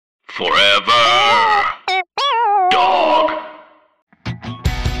Forever. Dog.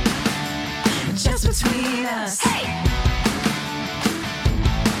 Just between us. Hey.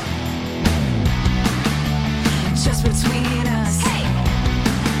 Just between us. Hey.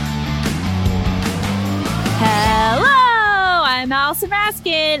 Hello, I'm Allison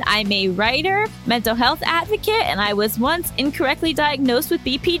Raskin. I'm a writer, mental health advocate, and I was once incorrectly diagnosed with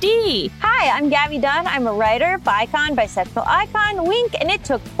BPD. Hi, I'm Gabby Dunn. I'm a writer, bicon, bisexual icon, wink, and it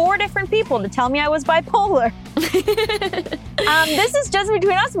took 4 different people to tell me I was bipolar. This is Just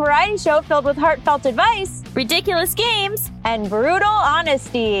Between Us, a variety show filled with heartfelt advice, Ridiculous games, and brutal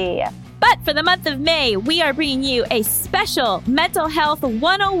honesty. But for the month of May, we are bringing you a special Mental Health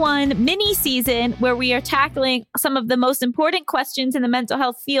 101 mini-season where we are tackling some of the most important questions in the mental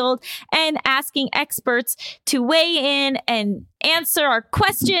health field and asking experts to weigh in and answer our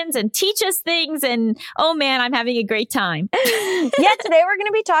questions and teach us things. And oh man, I'm having a great time. Yeah, today we're going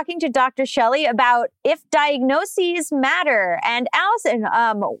to be talking to Dr. Shelly about if diagnoses matter. And Allison,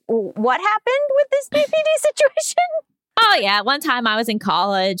 what happened with this BPD situation? Oh, yeah. One time I was in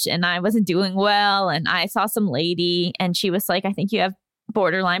college and I wasn't doing well. And I saw some lady and she was like, I think you have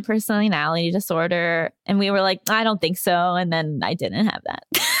borderline personality disorder. And we were like, I don't think so. And then I didn't have that.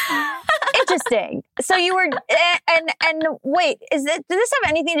 Interesting. So you were, and wait, did this have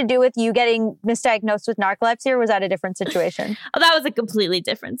anything to do with you getting misdiagnosed with narcolepsy, or was that a different situation? Oh, that was a completely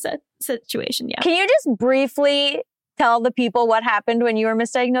different situation. Yeah. Can you just briefly tell the people what happened when you were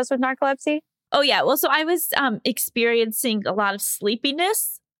misdiagnosed with narcolepsy? Oh, yeah. Well, so I was experiencing a lot of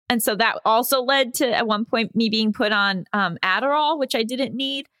sleepiness. And so that also led to, at one point, me being put on Adderall, which I didn't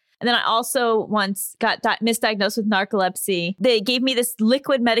need. And then I also once got misdiagnosed with narcolepsy. They gave me this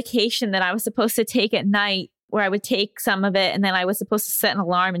liquid medication that I was supposed to take at night, where I would take some of it and then I was supposed to set an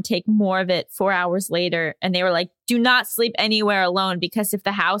alarm and take more of it 4 hours later. And they were like, do not sleep anywhere alone, because if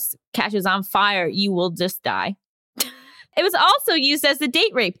the house catches on fire, you will just die. It was also used as the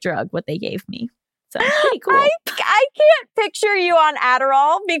date rape drug, what they gave me. So it's pretty cool. I can't picture you on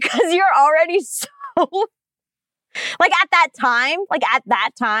Adderall because you're already so... Like at that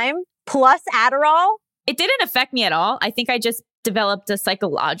time, plus Adderall. It didn't affect me at all. I think I just developed a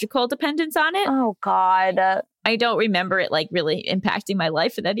psychological dependence on it. Oh, God. I don't remember it like really impacting my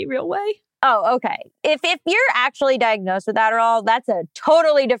life in any real way. Oh, okay. If you're actually diagnosed with Adderall, that's a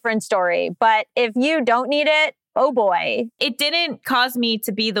totally different story. But if you don't need it, oh boy. It didn't cause me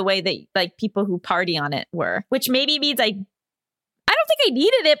to be the way that like people who party on it were, which maybe means I don't think I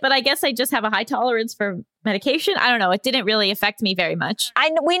needed it, but I guess I just have a high tolerance for medication. I don't know. It didn't really affect me very much.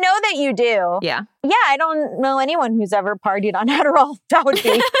 We know that you do. Yeah. Yeah, I don't know anyone who's ever partied on Adderall. That would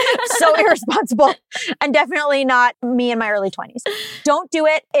be so irresponsible. And definitely not me in my early 20s. Don't do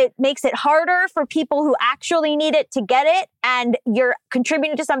it. It makes it harder for people who actually need it to get it. And you're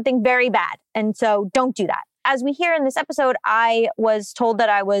contributing to something very bad. And so don't do that. As we hear in this episode, I was told that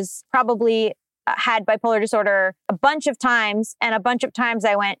I was probably had bipolar disorder a bunch of times. And a bunch of times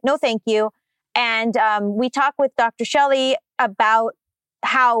I went, no, thank you. And we talk with Dr. Shelly about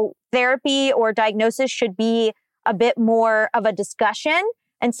how therapy or diagnosis should be a bit more of a discussion.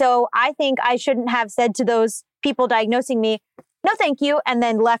 And so I think I shouldn't have said to those people diagnosing me, no, thank you, and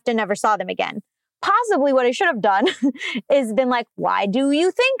then left and never saw them again. Possibly what I should have done is been like, why do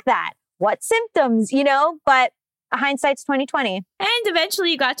you think that? What symptoms, But hindsight's 20/20. And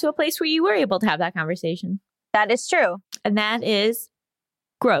eventually you got to a place where you were able to have that conversation. That is true. And that is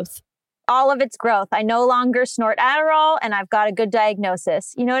growth. All of it's growth. I no longer snort Adderall and I've got a good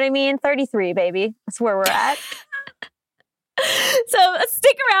diagnosis. You know what I mean? 33, baby. That's where we're at. So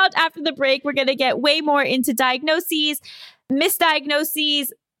stick around after the break. We're going to get way more into diagnoses, misdiagnoses,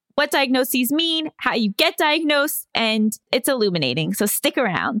 what diagnoses mean, how you get diagnosed, and it's illuminating. So stick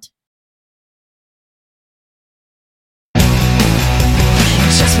around.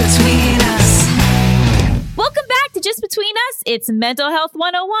 Just between us. Welcome back to Just Between Us. It's Mental Health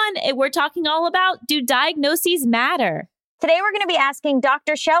 101, and we're talking all about, do diagnoses matter? Today, we're going to be asking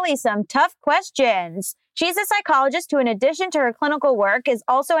Dr. Shelly some tough questions. She's a psychologist who, in addition to her clinical work, is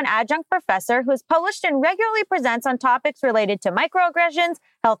also an adjunct professor who has published and regularly presents on topics related to microaggressions,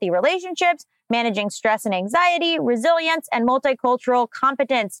 healthy relationships, managing stress and anxiety, resilience, and multicultural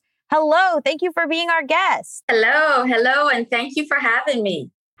competence. Hello, thank you for being our guest. Hello, and thank you for having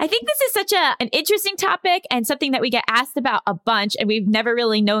me. I think this is such an interesting topic and something that we get asked about a bunch and we've never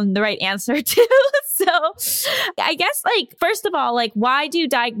really known the right answer to. So I guess, first of all, why do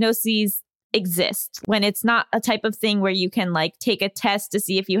diagnoses exist when it's not a type of thing where you can take a test to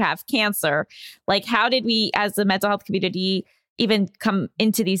see if you have cancer? How did we as the mental health community even come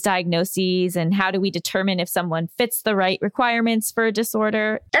into these diagnoses, and how do we determine if someone fits the right requirements for a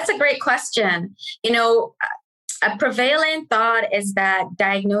disorder? That's a great question. A prevalent thought is that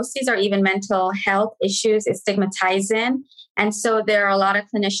diagnoses or even mental health issues is stigmatizing. And so there are a lot of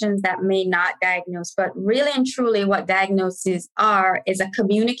clinicians that may not diagnose, but really and truly what diagnoses are is a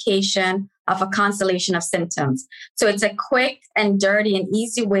communication of a constellation of symptoms. So it's a quick and dirty and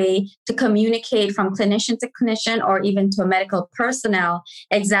easy way to communicate from clinician to clinician or even to a medical personnel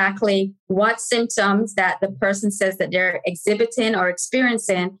exactly what symptoms that the person says that they're exhibiting or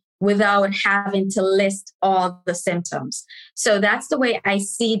experiencing without having to list all the symptoms. So that's the way I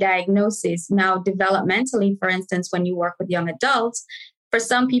see diagnoses. Now, developmentally, for instance, when you work with young adults, for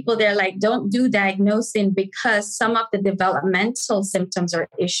some people, they're like, don't do diagnosing because some of the developmental symptoms or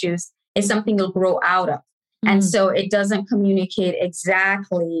issues is something you'll grow out of. And so it doesn't communicate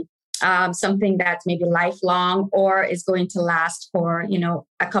exactly something that's maybe lifelong or is going to last for,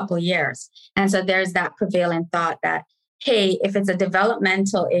 a couple of years. And so there's that prevalent thought that, hey, if it's a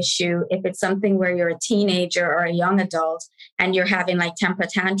developmental issue, if it's something where you're a teenager or a young adult and you're having like temper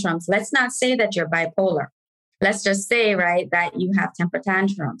tantrums, let's not say that you're bipolar. Let's just say, right, that you have temper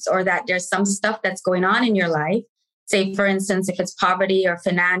tantrums or that there's some stuff that's going on in your life. Say, for instance, if it's poverty or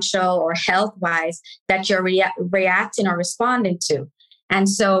financial or health-wise that you're reacting or responding to. And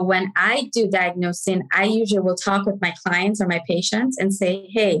so when I do diagnosing, I usually will talk with my clients or my patients and say,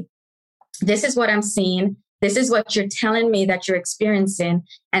 hey, this is what I'm seeing. This is what you're telling me that you're experiencing.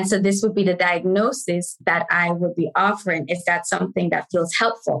 And so this would be the diagnosis that I would be offering. Is that something that feels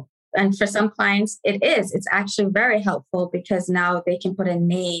helpful? And for some clients, it is. It's actually very helpful because now they can put a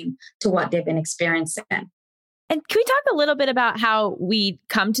name to what they've been experiencing. And can we talk a little bit about how we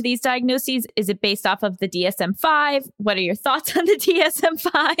come to these diagnoses? Is it based off of the DSM-5? What are your thoughts on the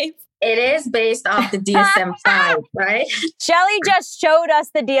DSM-5? It is based off the DSM-5, right? Shelly just showed us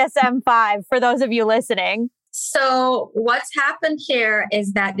the DSM-5 for those of you listening. So what's happened here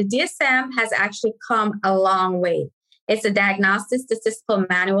is that the DSM has actually come a long way. It's a diagnostic statistical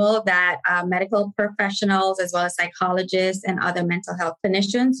manual that medical professionals, as well as psychologists and other mental health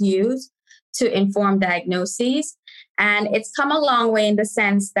clinicians use to inform diagnoses. And it's come a long way in the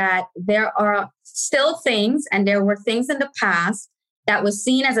sense that there are still things, and there were things in the past that was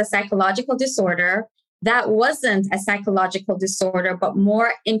seen as a psychological disorder that wasn't a psychological disorder, but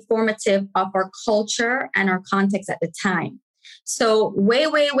more informative of our culture and our context at the time. So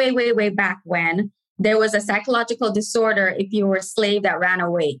way back when, there was a psychological disorder if you were a slave that ran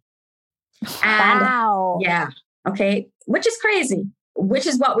away. And wow. Yeah. Okay. Which is crazy, which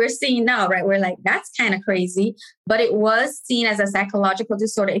is what we're seeing now, right? We're like, that's kind of crazy, but it was seen as a psychological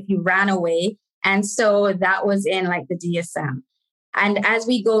disorder if you ran away. And so that was in like the DSM. And as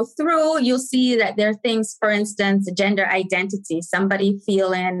we go through, you'll see that there are things, for instance, gender identity, somebody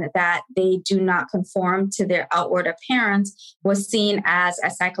feeling that they do not conform to their outward appearance was seen as a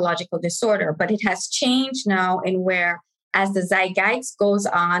psychological disorder. But it has changed now in where, as the zeitgeist goes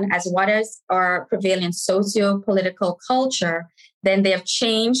on, as what is our prevailing socio-political culture, then they have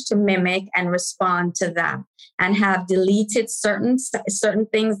changed to mimic and respond to that and have deleted certain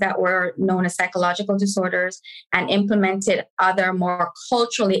things that were known as psychological disorders and implemented other more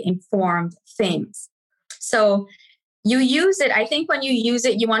culturally informed things. So you use it, I think when you use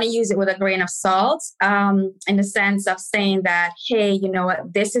it, you want to use it with a grain of salt in the sense of saying that, hey, you know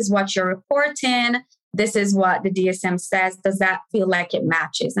what, this is what you're reporting. This is what the DSM says. Does that feel like it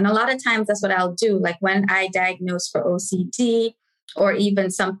matches? And a lot of times that's what I'll do. Like when I diagnose for OCD or even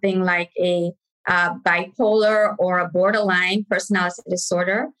something like a bipolar or a borderline personality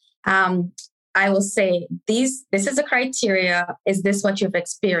disorder, I will say, this is a criteria. Is this what you've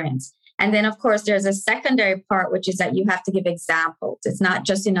experienced? And then, of course, there's a secondary part, which is that you have to give examples. It's not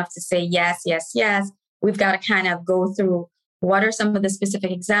just enough to say yes, yes, yes. We've got to kind of go through what are some of the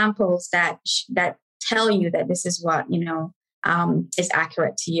specific examples that tell you that this is what, is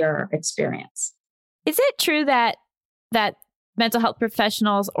accurate to your experience. Is it true that mental health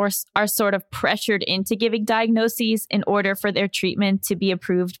professionals are sort of pressured into giving diagnoses in order for their treatment to be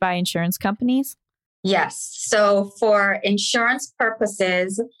approved by insurance companies? Yes. So for insurance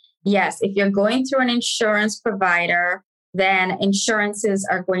purposes, yes, if you're going through an insurance provider, then insurances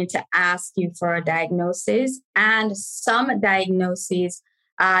are going to ask you for a diagnosis, and some diagnoses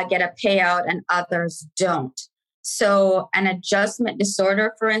get a payout and others don't. So an adjustment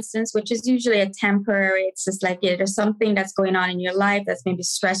disorder, for instance, which is usually a temporary, it's just like there's something that's going on in your life that's maybe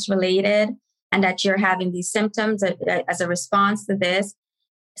stress related and that you're having these symptoms as a response to this.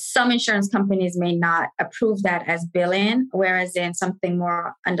 some insurance companies may not approve that as billing, whereas in something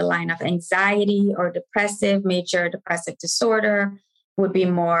more underlying of anxiety or major depressive disorder would be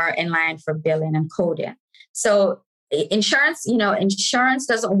more in line for billing and coding. So insurance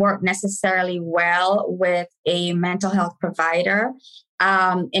doesn't work necessarily well with a mental health provider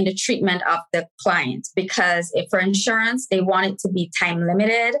in the treatment of the client, because for insurance, they want it to be time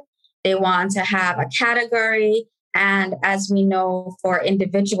limited. They want to have a category. And as we know, for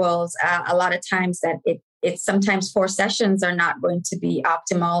individuals, a lot of times that it's sometimes 4 sessions are not going to be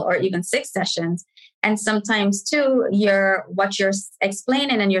optimal, or even 6 sessions. And sometimes too, what you're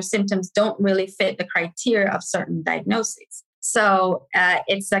explaining and your symptoms don't really fit the criteria of certain diagnoses. So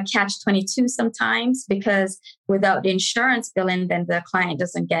it's a catch-22 sometimes, because without the insurance billing, then the client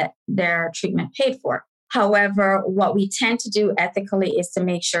doesn't get their treatment paid for. However, what we tend to do ethically is to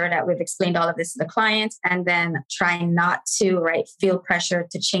make sure that we've explained all of this to the client, and then try not to feel pressure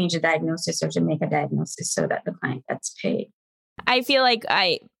to change a diagnosis or to make a diagnosis so that the client gets paid. I feel like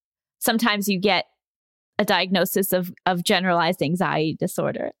sometimes you get a diagnosis of generalized anxiety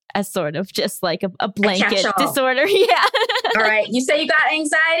disorder as sort of just like a blanket disorder. Yeah. All right. You say you got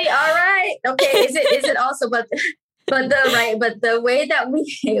anxiety. All right. Okay. Is it also, but the way that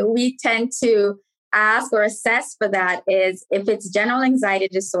we tend to ask or assess for that is, if it's general anxiety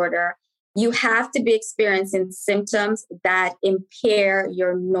disorder, you have to be experiencing symptoms that impair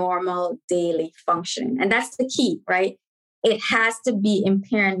your normal daily functioning. And that's the key, right? It has to be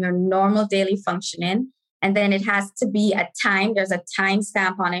impairing your normal daily functioning. And then it has to be there's a time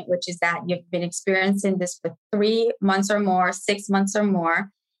stamp on it, which is that you've been experiencing this for 3 months or more, 6 months or more.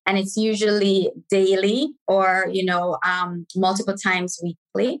 And it's usually daily or, multiple times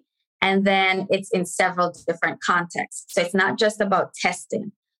weekly. And then it's in several different contexts. So it's not just about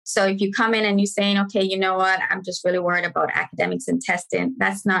testing. So if you come in and you're saying, okay, you know what, I'm just really worried about academics and testing,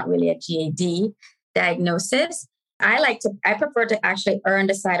 that's not really a GAD diagnosis. I prefer to actually err on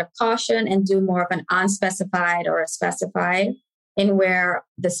the side of caution and do more of an unspecified or a specified, in where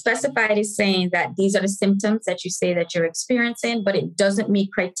the specified is saying that these are the symptoms that you say that you're experiencing, but it doesn't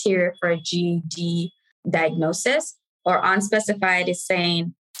meet criteria for a GAD diagnosis. Or unspecified is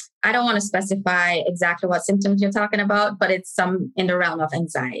saying, I don't want to specify exactly what symptoms you're talking about, but it's some in the realm of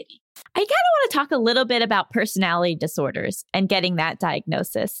anxiety. I kind of want to talk a little bit about personality disorders and getting that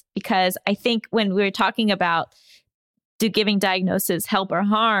diagnosis, because I think when we're talking about do giving diagnosis help or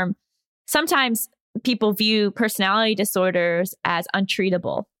harm, sometimes people view personality disorders as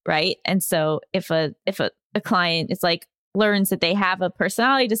untreatable, right? And so if a client is learns that they have a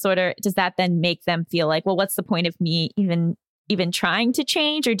personality disorder, does that then make them feel like, well, what's the point of me even trying to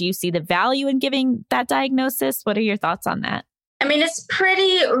change? Or do you see the value in giving that diagnosis? What are your thoughts on that? I mean, it's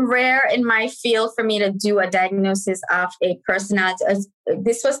pretty rare in my field for me to do a diagnosis of a personality.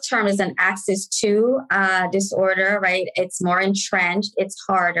 This was termed as an axis 2 disorder, right? It's more entrenched. It's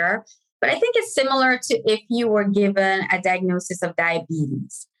harder. But I think it's similar to if you were given a diagnosis of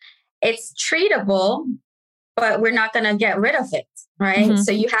diabetes. It's treatable, but we're not going to get rid of it, right? Mm-hmm.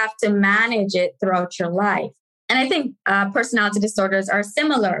 So you have to manage it throughout your life. And I think personality disorders are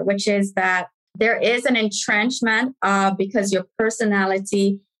similar, which is that there is an entrenchment because your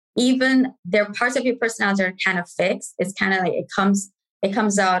personality, even there are parts of your personality are kind of fixed. It's kind of like it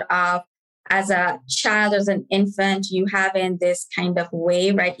comes out of as a child, as an infant, you have in this kind of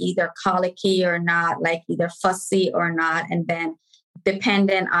way, right? Either colicky or not, like either fussy or not. And then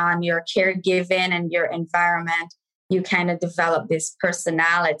dependent on your caregiving and your environment, you kind of develop this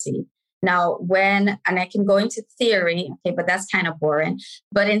personality. Now, and I can go into theory, okay, but that's kind of boring.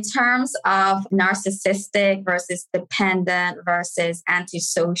 But in terms of narcissistic versus dependent versus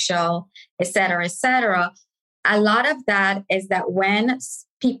antisocial, et cetera, a lot of that is that when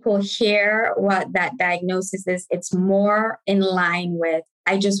people hear what that diagnosis is, it's more in line with,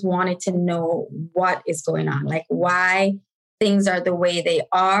 I just wanted to know what is going on, like why things are the way they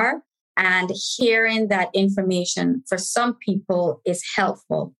are. And hearing that information for some people is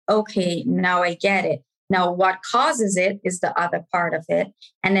helpful. Okay, now I get it. Now what causes it is the other part of it.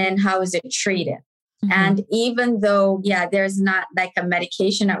 And then how is it treated? Mm-hmm. And even though, there's not like a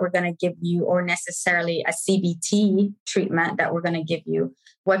medication that we're going to give you or necessarily a CBT treatment that we're going to give you,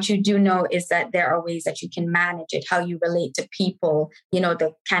 what you do know is that there are ways that you can manage it, how you relate to people,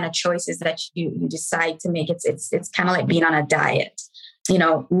 the kind of choices that you decide to make. It's kind of like being on a diet.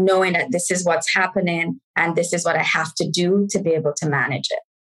 Knowing that this is what's happening and this is what I have to do to be able to manage it.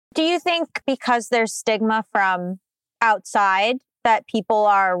 Do you think because there's stigma from outside that people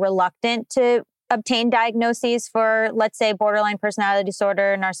are reluctant to obtain diagnoses for, let's say, borderline personality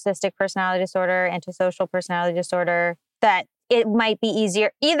disorder, narcissistic personality disorder, antisocial personality disorder, that it might be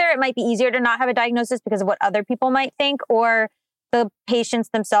easier. Either it might be easier to not have a diagnosis because of what other people might think, or the patients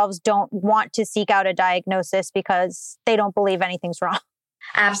themselves don't want to seek out a diagnosis because they don't believe anything's wrong.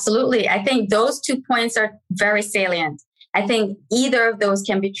 Absolutely. I think those 2 points are very salient. I think either of those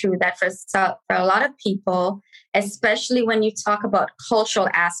can be true, that for a lot of people, especially when you talk about cultural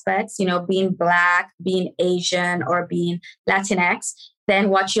aspects, being Black, being Asian, or being Latinx, then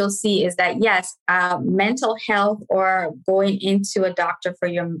what you'll see is that, yes, mental health or going into a doctor for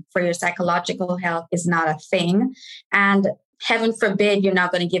your psychological health is not a thing. And heaven forbid, you're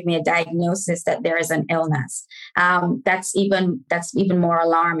not going to give me a diagnosis that there is an illness. That's even more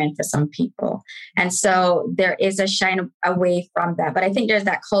alarming for some people. And so there is a shine away from that. But I think there's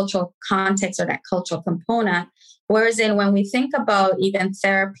that cultural context or that cultural component. Whereas when we think about even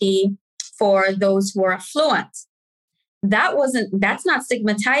therapy for those who are affluent, that's not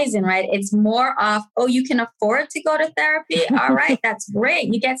stigmatizing, right? It's more of, oh, you can afford to go to therapy. All right, that's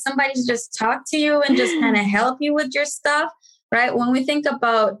great. You get somebody to just talk to you and just kind of help you with your stuff, right? When we think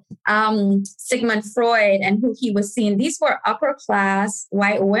about Sigmund Freud and who he was seeing, these were upper class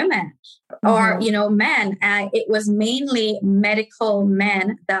white women or, men. It was mainly medical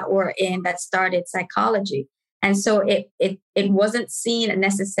men that started psychology. And so it wasn't seen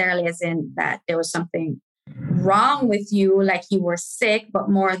necessarily as in that there was something wrong with you, like you were sick, but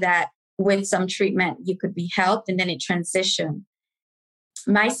more that with some treatment you could be helped, and then it transitioned.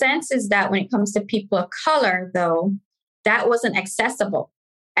 My sense is that when it comes to people of color, though, that wasn't accessible,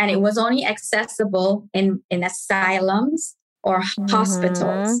 and it was only accessible in asylums or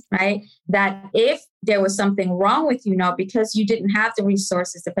hospitals, right? That if there was something wrong with you now, because you didn't have the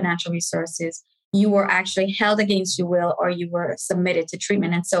resources, the financial resources, you were actually held against your will, or you were submitted to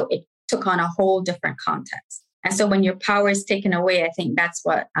treatment. And so it took on a whole different context. And so when your power is taken away, I think that's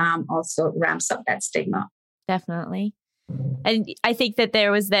what also ramps up that stigma. Definitely. And I think that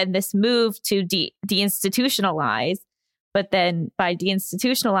there was then this move to deinstitutionalize, but then by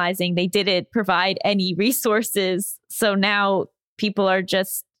deinstitutionalizing, they didn't provide any resources. So now people are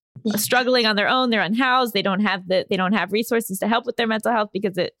just struggling on their own. They're unhoused. They don't have resources to help with their mental health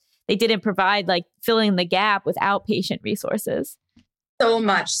because they didn't provide like filling the gap with outpatient resources. So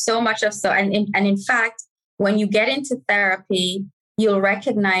much of so. And in fact, when you get into therapy, you'll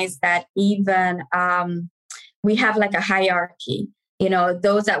recognize that even we have like a hierarchy,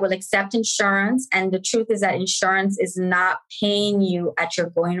 those that will accept insurance. And the truth is that insurance is not paying you at your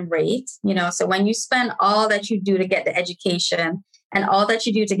going rate. So when you spend all that you do to get the education and all that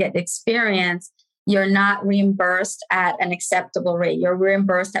you do to get the experience, you're not reimbursed at an acceptable rate. You're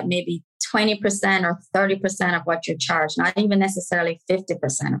reimbursed at maybe 20% or 30% of what you charge, not even necessarily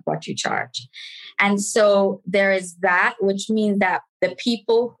 50% of what you charge. And so there is that, which means that the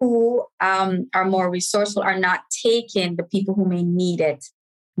people who are more resourceful are not taking the people who may need it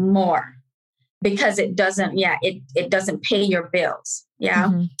more, because it doesn't pay your bills. Yeah.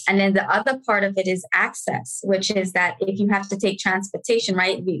 Mm-hmm. And then the other part of it is access, which is that if you have to take transportation,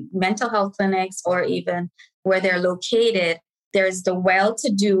 right? Mental health clinics, or even where they're located, there's the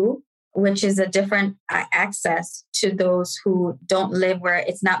well-to-do, which is a different access to those who don't live where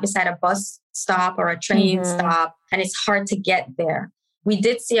it's not beside a bus stop or a train stop, and it's hard to get there. We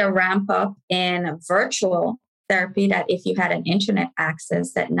did see a ramp up in virtual therapy, that if you had an internet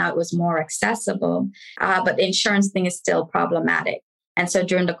access, that now it was more accessible, but the insurance thing is still problematic. And so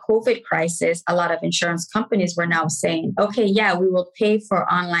during the COVID crisis, a lot of insurance companies were now saying, okay, yeah, we will pay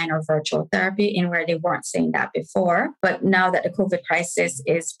for online or virtual therapy, in where they weren't saying that before. But now that the COVID crisis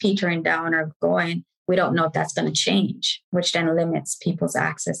is petering down or going, we don't know if that's going to change, which then limits people's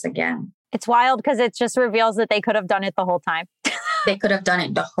access again. It's wild because it just reveals that they could have done it the whole time. They could have done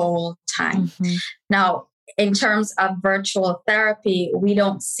it the whole time. Mm-hmm. Now, in terms of virtual therapy, we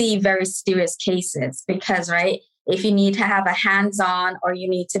don't see very serious cases because, right, if you need to have a hands-on, or you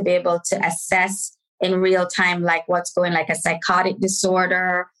need to be able to assess in real time, like what's going, like a psychotic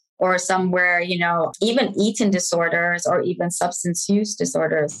disorder, or somewhere, even eating disorders, or even substance use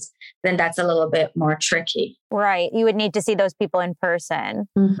disorders, then that's a little bit more tricky. Right. You would need to see those people in person.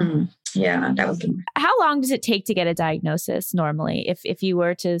 Mm-hmm. Yeah, that would be. How long does it take to get a diagnosis normally? If you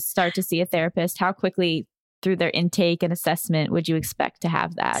were to start to see a therapist, how quickly through their intake and assessment would you expect to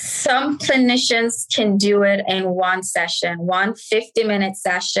have that? Some clinicians can do it in one session, 50-minute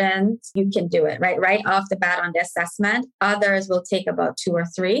session. You can do it right off the bat on the assessment. Others will take about 2 or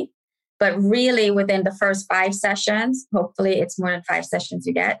 3. But really within the first 5 sessions, hopefully it's more than 5 sessions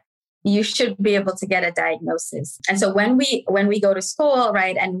you should be able to get a diagnosis. And so when we go to school,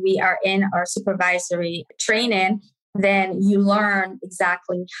 right, and we are in our supervisory training, then you learn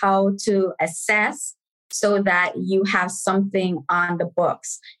exactly how to assess so that you have something on the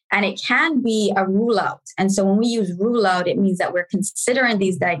books. And it can be a rule out. And so when we use rule out, it means that we're considering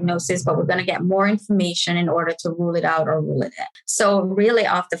these diagnoses, but we're going to get more information in order to rule it out or rule it in. So really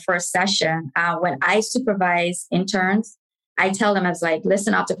off the first session, when I supervise interns, I tell them, I was like,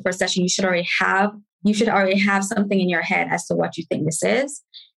 listen, after the first session, you should already have something in your head as to what you think this is.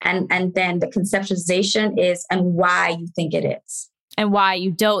 And then the conceptualization is and why you think it is. And why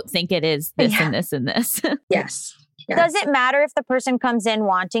you don't think it is this and this and this. Yes. Does it matter if the person comes in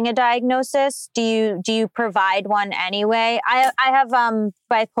wanting a diagnosis? Do you provide one anyway? I have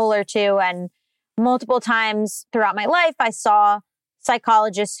bipolar 2, and multiple times throughout my life, I saw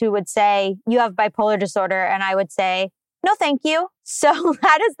psychologists who would say, you have bipolar disorder. And I would say, no, thank you. So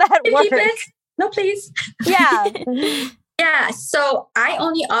how does that work? Keep it. No, please. Yeah. Yeah. So I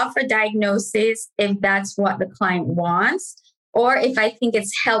only offer diagnosis if that's what the client wants, or if I think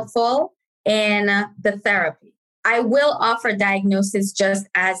it's helpful in the therapy. I will offer diagnosis just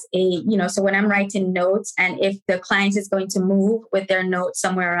as so when I'm writing notes, and if the client is going to move with their notes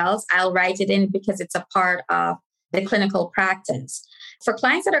somewhere else, I'll write it in because it's a part of the clinical practice. For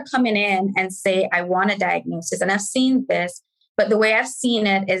clients that are coming in and say, I want a diagnosis, and I've seen this, but the way I've seen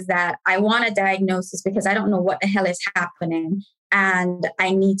it is that I want a diagnosis because I don't know what the hell is happening and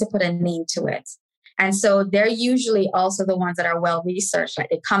I need to put a name to it. And so they're usually also the ones that are well researched. Like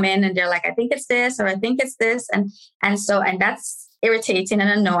they come in and they're like, I think it's this, or I think it's this. And that's irritating and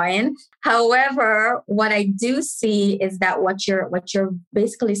annoying. However, what I do see is that what you're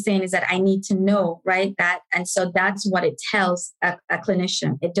basically saying is that I need to know, right? And so that's what it tells a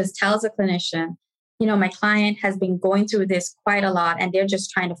clinician. It just tells a clinician, my client has been going through this quite a lot and they're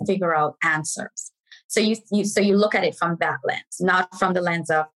just trying to figure out answers. So you look at it from that lens, not from the lens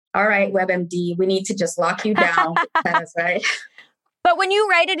of, all right, WebMD, we need to just lock you down. That's right. But when you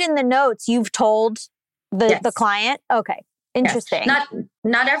write it in the notes, you've told the client? Okay. Interesting. Yes.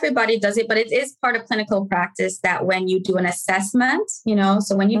 Not everybody does it, but it is part of clinical practice that when you do an assessment,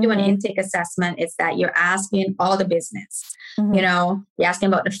 so when you do an intake assessment, it's that you're asking all the business. You're asking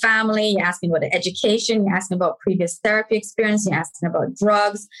about the family, you're asking about the education, you're asking about previous therapy experience, you're asking about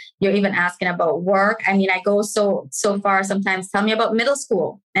drugs, you're even asking about work. I mean, I go so far sometimes, tell me about middle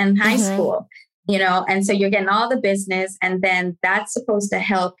school and high school, and so you're getting all the business, and then that's supposed to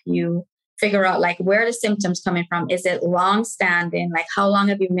help you figure out like where are the symptoms coming from. Is it long standing? Like how long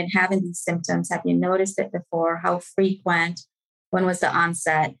have you been having these symptoms? Have you noticed it before? How frequent? When was the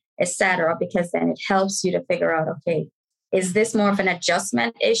onset? Etc. Because then it helps you to figure out, okay, is this more of an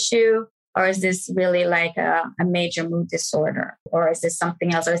adjustment issue? Or is this really like a major mood disorder? Or is this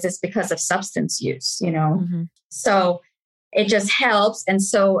something else? Or is this because of substance use? So it just helps. And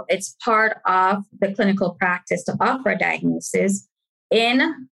so it's part of the clinical practice to offer a diagnosis.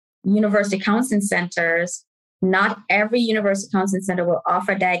 In university counseling centers, not every university counseling center will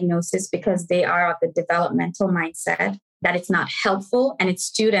offer diagnosis because they are of the developmental mindset that it's not helpful and it's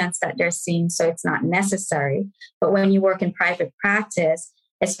students that they're seeing, so it's not necessary. But when you work in private practice,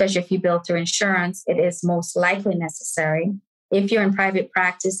 especially if you bill through insurance, it is most likely necessary. If you're in private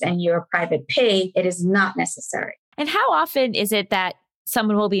practice and you're private pay, it is not necessary. And how often is it that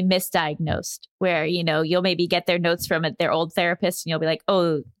someone will be misdiagnosed where, you'll maybe get their notes from their old therapist and you'll be like,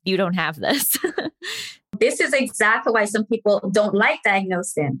 oh, you don't have this. This is exactly why some people don't like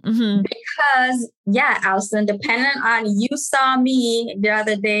diagnosing. Because, Alison, depending on, you saw me the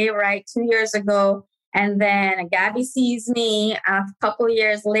other day, right, 2 years ago, and then Gabby sees me a couple of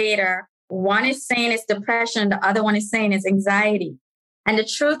years later. One is saying it's depression. The other one is saying it's anxiety. And the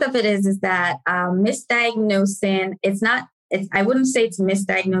truth of it is that misdiagnosing, I wouldn't say it's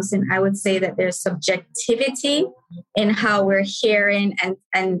misdiagnosing. I would say that there's subjectivity in how we're hearing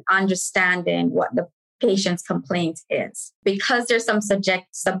and understanding what the patient's complaint is. Because there's some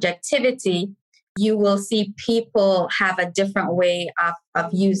subjectivity, you will see people have a different way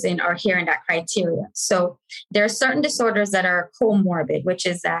of using or hearing that criteria. So there are certain disorders that are comorbid, which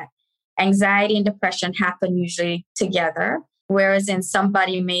is that anxiety and depression happen usually together. Whereas in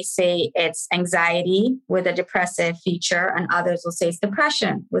somebody may say it's anxiety with a depressive feature, and others will say it's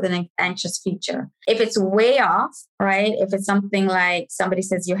depression with an anxious feature. If it's way off, right? If it's something like somebody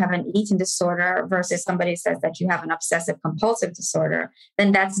says you have an eating disorder versus somebody says that you have an obsessive compulsive disorder,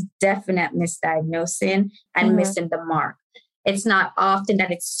 then that's definite misdiagnosing and missing the mark. It's not often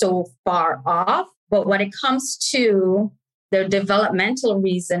that it's so far off, but when it comes to the developmental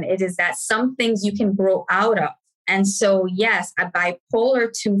reason, it is that some things you can grow out of. And so, yes, a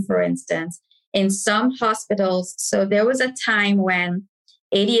bipolar 2, for instance, in some hospitals. So there was a time when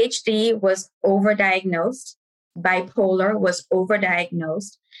ADHD was overdiagnosed bipolar was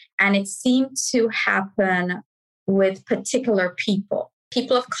overdiagnosed, and it seemed to happen with particular people.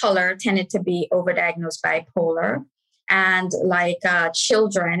 People of color tended to be overdiagnosed bipolar, and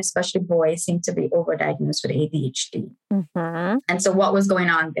children, especially boys, seem to be overdiagnosed with ADHD. Mm-hmm. And so what was going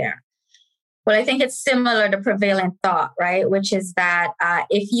on there? Well, I think it's similar to prevalent thought, right? Which is that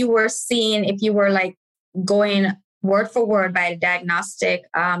if you were like going word for word by the diagnostic,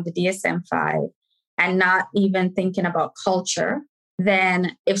 the DSM-5, and not even thinking about culture,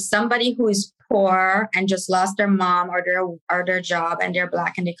 then if somebody who is poor and just lost their mom or their job and they're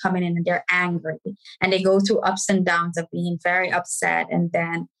Black and they're coming in and they're angry and they go through ups and downs of being very upset, and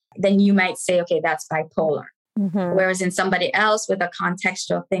then you might say, okay, that's bipolar. Mm-hmm. Whereas in somebody else with a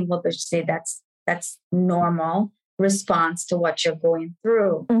contextual thing, we'll just say that's normal response to what you're going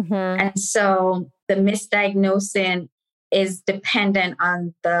through. Mm-hmm. And so the misdiagnosing is dependent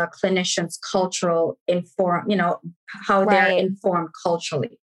on the clinician's cultural how they're informed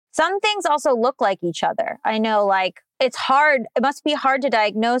culturally. Some things also look like each other. I know, like, it's hard. It must be hard to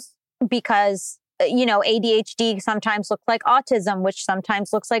diagnose because, ADHD sometimes looks like autism, which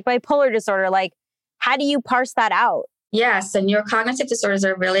sometimes looks like bipolar disorder. Like, how do you parse that out? Yes, and neurocognitive disorders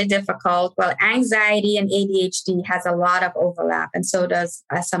are really difficult. Well, anxiety and ADHD has a lot of overlap, and so does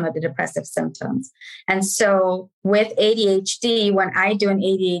some of the depressive symptoms. And so with ADHD, when I do an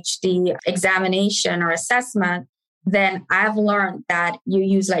ADHD examination or assessment, then I've learned that you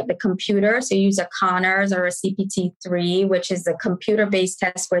use like the computer. So you use a Conners or a CPT-3, which is a computer-based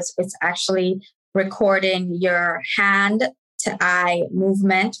test where it's actually recording your hand to eye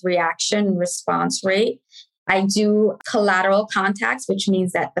movement, reaction, response rate. I do collateral contacts, which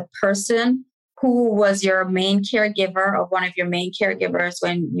means that the person who was your main caregiver or one of your main caregivers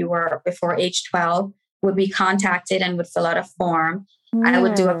when you were before age 12 would be contacted and would fill out a form. I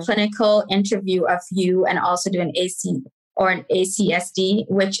would do a clinical interview of you and also do an AC or an ACSD,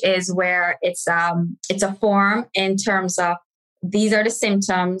 which is where it's a form in terms of these are the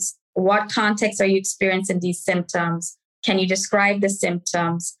symptoms. What context are you experiencing these symptoms? Can you describe the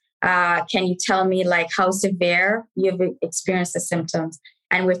symptoms? Can you tell me like how severe you've experienced the symptoms?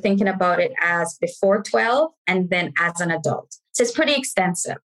 And we're thinking about it as before 12 and then as an adult. So it's pretty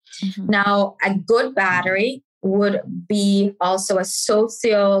extensive. Mm-hmm. Now, a good battery would be also a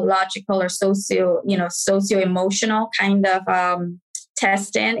sociological or socio-emotional kind of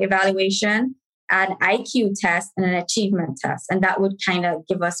testing, evaluation, an IQ test and an achievement test. And that would kind of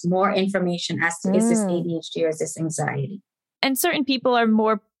give us more information as to is this ADHD or is this anxiety? And certain people are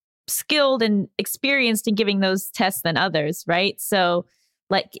more skilled and experienced in giving those tests than others, right? So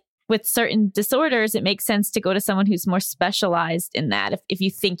like with certain disorders, it makes sense to go to someone who's more specialized in that if you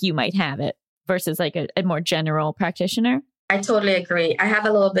think you might have it versus like a more general practitioner. I totally agree. I have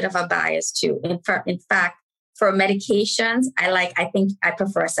a little bit of a bias too. In fact, for medications, I think I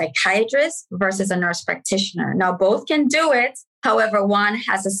prefer a psychiatrist versus a nurse practitioner. Now, both can do it. However, one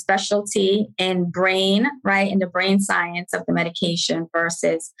has a specialty in brain, right? In the brain science of the medication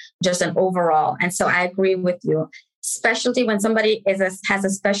versus just an overall. And so I agree with you. Specialty, when somebody has a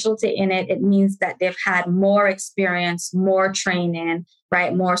specialty in it, it means that they've had more experience, more training,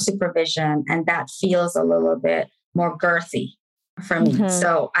 right? More supervision. And that feels a little bit more girthy for me. Mm-hmm.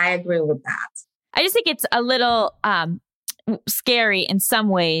 So I agree with that. I just think it's a little scary in some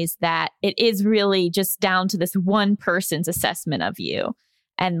ways that it is really just down to this one person's assessment of you.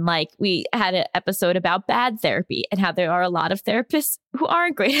 And like we had an episode about bad therapy and how there are a lot of therapists who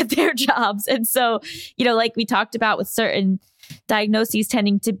aren't great at their jobs. And so, like we talked about with certain diagnoses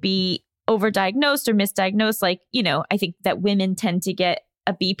tending to be overdiagnosed or misdiagnosed, like, I think that women tend to get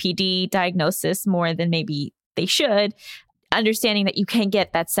a BPD diagnosis more than maybe they should. Understanding that you can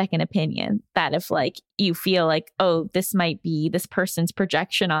get that second opinion, that if like you feel like, oh, this might be this person's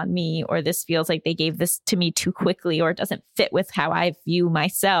projection on me, or this feels like they gave this to me too quickly, or it doesn't fit with how I view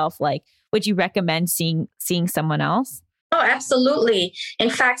myself. Like, would you recommend seeing someone else? Oh, absolutely. In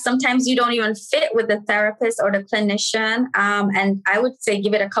fact, sometimes you don't even fit with the therapist or the clinician. And I would say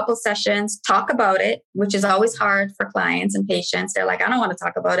give it a couple sessions, talk about it, which is always hard for clients and patients. They're like, I don't want to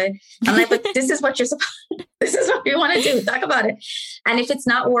talk about it. I'm like, but this is what you're supposed to, this is what you want to do. Talk about it. And if it's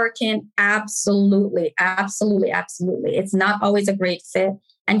not working, absolutely. It's not always a great fit.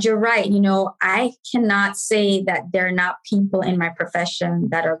 And you're right. I cannot say that there are not people in my profession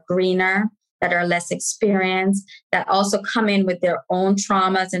that are greener, that are less experienced, that also come in with their own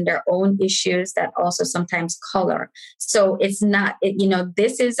traumas and their own issues that also sometimes color. So it's not,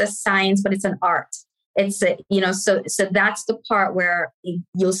 this is a science, but it's an art. It's, so that's the part where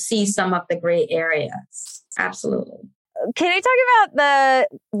you'll see some of the gray areas. Absolutely. can you talk about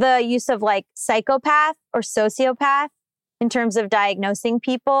the use of like psychopath or sociopath in terms of diagnosing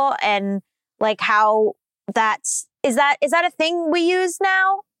people and like how is that a thing we use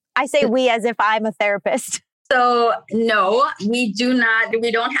now? I say we as if I'm a therapist. So no, we don't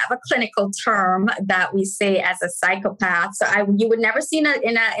have a clinical term that we say as a psychopath. So you would never see in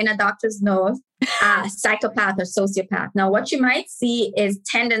a doctor's note, psychopath or sociopath. Now, what you might see is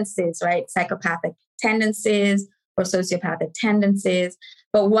tendencies, right? Psychopathic tendencies or sociopathic tendencies.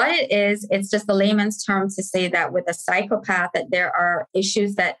 But what it is, it's just a layman's term to say that with a psychopath, that there are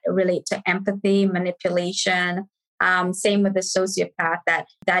issues that relate to empathy, manipulation. Same with the sociopath,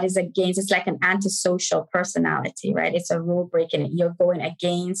 that is against, it's like an antisocial personality, right? It's a rule breaking. You're going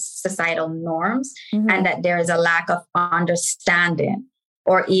against societal norms, and that there is a lack of understanding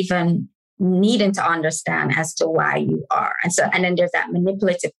or even needing to understand as to why you are. And then there's that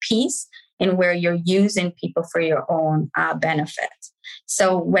manipulative piece in where you're using people for your own benefit.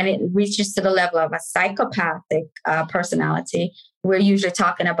 So when it reaches to the level of a psychopathic personality, we're usually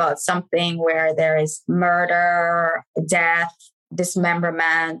talking about something where there is murder, death,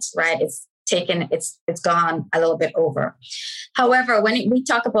 dismemberment, right? It's gone a little bit over. However, when we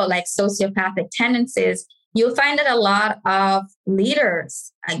talk about like sociopathic tendencies, you'll find that a lot of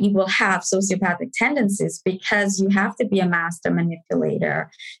leaders, you will have sociopathic tendencies because you have to be a master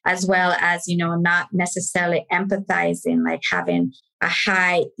manipulator, as well as, not necessarily empathizing, like having a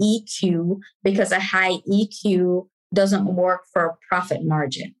high EQ, because a high EQ doesn't work for profit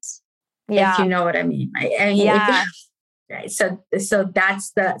margins. Yeah. If you know what I mean, right? Right. So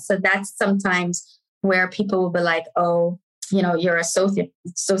that's sometimes where people will be like, oh, you're a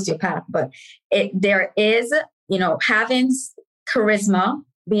sociopath, but there is, having charisma,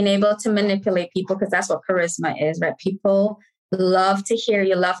 being able to manipulate people, because that's what charisma is, right? People love to hear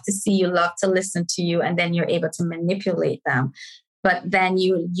you, love to see you, love to listen to you, and then you're able to manipulate them. But then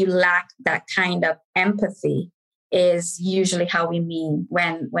you lack that kind of empathy is usually how we mean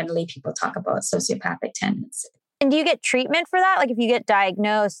when lay people talk about sociopathic tendencies. And do you get treatment for that? Like if you get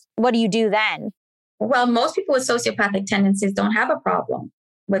diagnosed, what do you do then? Well, most people with sociopathic tendencies don't have a problem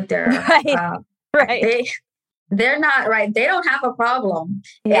with their right. They're not right. They don't have a problem.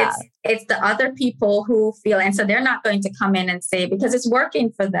 Yeah. It's the other people who feel, and so they're not going to come in and say, because it's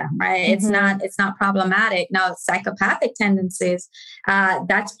working for them, right? It's not problematic. Now, psychopathic tendencies,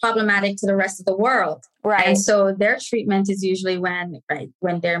 that's problematic to the rest of the world. Right. And so their treatment is usually when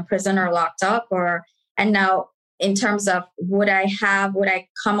they're in prison or locked up, and now in terms of would I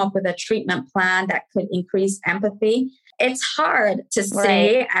come up with a treatment plan that could increase empathy? It's hard to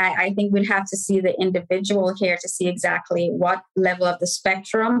say. Right. I think we'd have to see the individual here to see exactly what level of the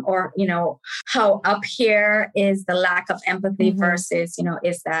spectrum, or, how up here is the lack of empathy versus,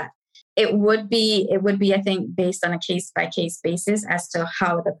 is that it would be, I think, based on a case by case basis as to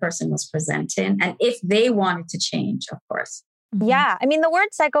how the person was presenting and if they wanted to change, of course. Yeah. I mean, the word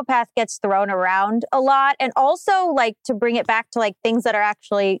psychopath gets thrown around a lot. And also, like, to bring it back to like things that are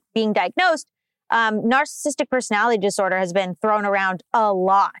actually being diagnosed, narcissistic personality disorder has been thrown around a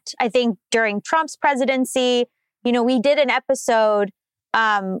lot. I think during Trump's presidency, we did an episode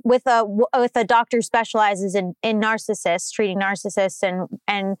with a doctor who specializes in narcissists, treating narcissists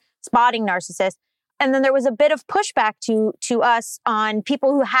and spotting narcissists. And then there was a bit of pushback to us on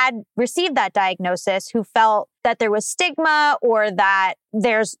people who had received that diagnosis, who felt that there was stigma, or that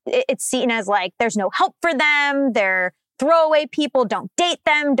it's seen as like there's no help for them. They're throwaway people. Don't date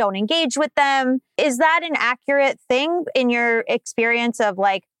them. Don't engage with them. Is that an accurate thing in your experience of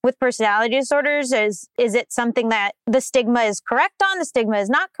like with personality disorders? Is it something that the stigma is correct on? The stigma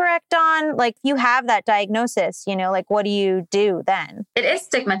is not correct on? Like you have that diagnosis, like what do you do then? It is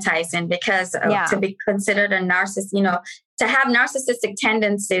stigmatizing because to be considered a narcissist, to have narcissistic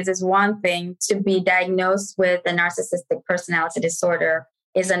tendencies is one thing. To be diagnosed with a narcissistic personality disorder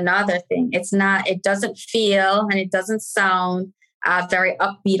is another thing. It doesn't feel and it doesn't sound very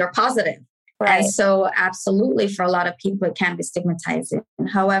upbeat or positive. Right. And so absolutely for a lot of people, it can be stigmatizing.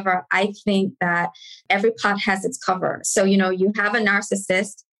 However, I think that every pot has its cover. So, you have a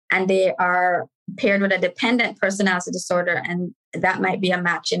narcissist and they are paired with a dependent personality disorder, and that might be a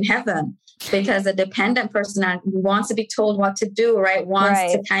match in heaven, because a dependent personality wants to be told what to do, right?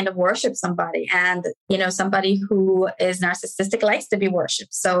 Wants to kind of worship somebody. And, somebody who is narcissistic likes to be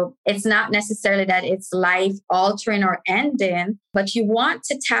worshipped. So it's not necessarily that it's life altering or ending, but you want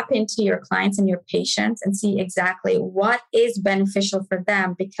to tap into your clients and your patients and see exactly what is beneficial for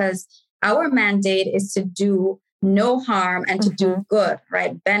them, because our mandate is to do no harm and to do good,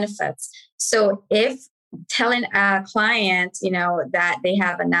 right? Benefits. So if telling a client, that they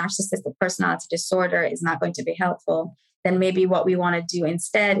have a narcissistic personality disorder is not going to be helpful, then maybe what we want to do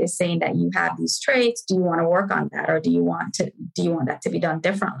instead is saying that you have these traits. Do you want to work on that? Or do you want that to be done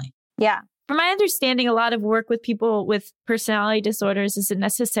differently? Yeah. From my understanding, a lot of work with people with personality disorders isn't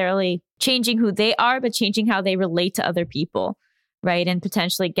necessarily changing who they are, but changing how they relate to other people, right? And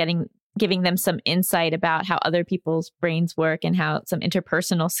potentially giving them some insight about how other people's brains work and how some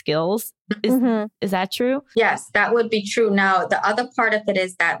interpersonal skills. Is that true? Yes, that would be true. Now, the other part of it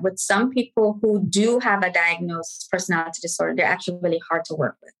is that with some people who do have a diagnosed personality disorder, they're actually really hard to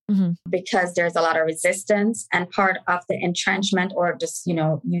work with because there's a lot of resistance, and part of the entrenchment, or just,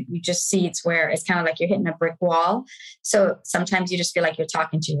 you just see it's where it's kind of like you're hitting a brick wall. So sometimes you just feel like you're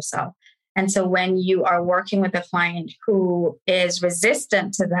talking to yourself. And so when you are working with a client who is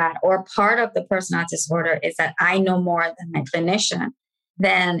resistant to that, or part of the personality disorder is that I know more than my clinician,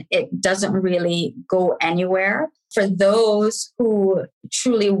 then it doesn't really go anywhere. For those who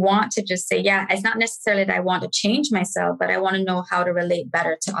truly want to just say, yeah, it's not necessarily that I want to change myself, but I want to know how to relate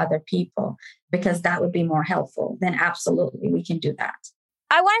better to other people, because that would be more helpful, then absolutely we can do that.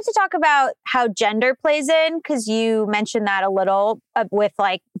 I wanted to talk about how gender plays in, because you mentioned that a little with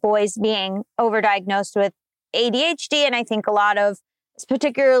like boys being overdiagnosed with ADHD. And I think a lot of,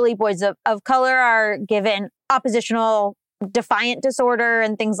 particularly boys of color, are given oppositional defiant disorder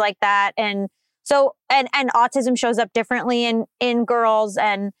and things like that. And so, and autism shows up differently in girls.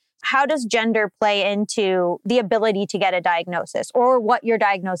 And how does gender play into the ability to get a diagnosis, or what you're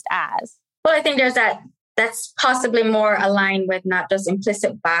diagnosed as? Well, I think that's possibly more aligned with not just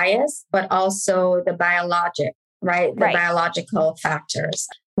implicit bias, but also the biologic, right? The biological factors.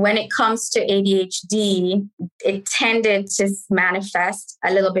 When it comes to ADHD, it tended to manifest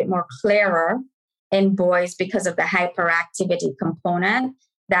a little bit more clearer in boys because of the hyperactivity component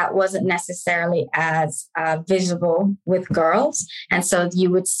that wasn't necessarily as visible with girls. And so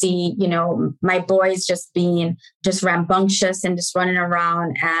you would see, my boys just being just rambunctious and just running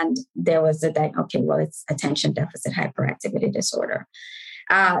around. And there was it's attention deficit hyperactivity disorder.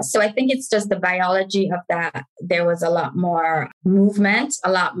 So I think it's just the biology of that. There was a lot more movement,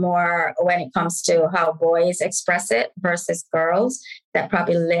 a lot more when it comes to how boys express it versus girls, that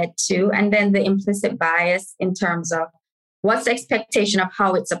probably led to. And then the implicit bias in terms of what's the expectation of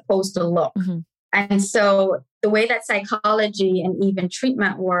how it's supposed to look. And so the way that psychology and even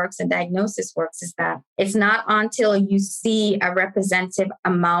treatment works and diagnosis works is that it's not until you see a representative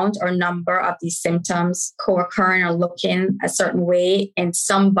amount or number of these symptoms co-occurring or looking a certain way in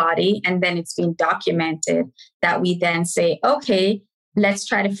somebody, and then it's being documented, that we then say, okay, let's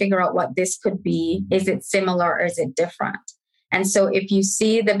try to figure out what this could be. Is it similar or is it different? And so if you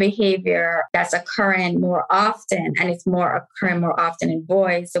see the behavior that's occurring more often, and it's occurring more often in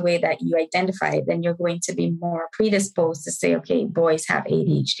boys, the way that you identify it, then you're going to be more predisposed to say, okay, boys have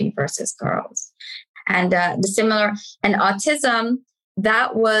ADHD versus girls. And and autism,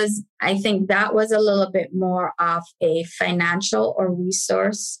 I think that was a little bit more of a financial or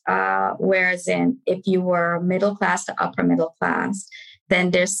resource, whereas if you were middle class to upper middle class,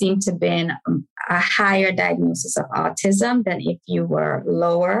 then there seemed to have been a higher diagnosis of autism than if you were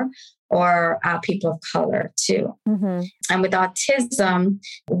lower, or people of color too. And with autism,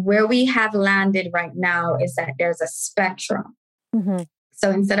 where we have landed right now is that there's a spectrum. So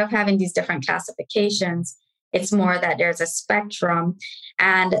instead of having these different classifications, it's more that there's a spectrum.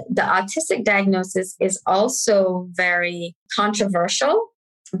 And the autistic diagnosis is also very controversial,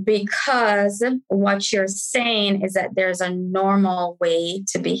 because what you're saying is that there's a normal way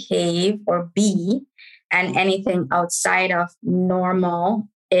to behave or be, and anything outside of normal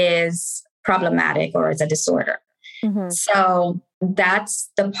is problematic or is a disorder. So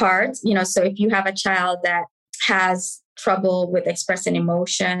that's the part, so if you have a child that has trouble with expressing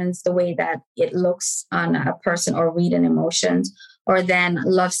emotions the way that it looks on a person, or reading emotions, or then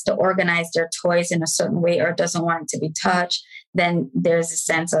loves to organize their toys in a certain way, or doesn't want it to be touched, then there's a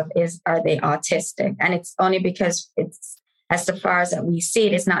sense of, are they autistic? And it's only because it's, as far as that we see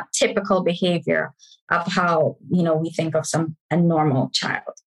it, it's not typical behavior of how, we think of a normal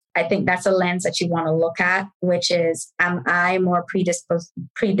child. I think that's a lens that you want to look at, which is, am I more predisposed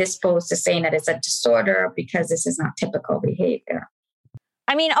to saying that it's a disorder because this is not typical behavior?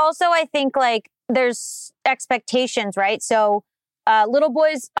 I mean, also, I think there's expectations, right? So little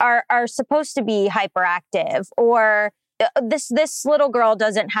boys are supposed to be hyperactive, or this little girl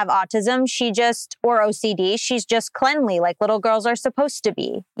doesn't have autism. Or OCD. She's just cleanly, like little girls are supposed to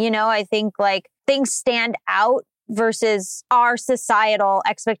be. I think things stand out versus our societal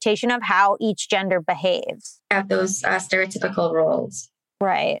expectation of how each gender behaves. Have those stereotypical roles.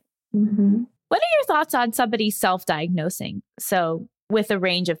 Right. What are your thoughts on somebody self-diagnosing? So with a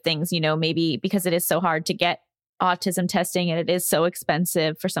range of things, maybe because it is so hard to get autism testing and it is so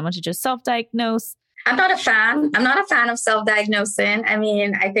expensive for someone to just self-diagnose. I'm not a fan. I'm not a fan of self-diagnosing. I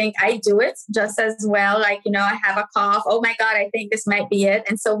mean, I think I do it just as well. Like, I have a cough. Oh my God, I think this might be it.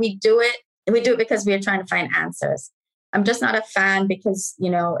 And so we do it. We do it because we are trying to find answers. I'm just not a fan because,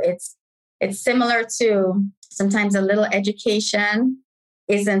 it's similar to sometimes a little education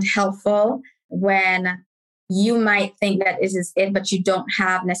isn't helpful when you might think that this is it, but you don't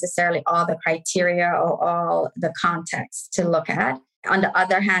have necessarily all the criteria or all the context to look at. On the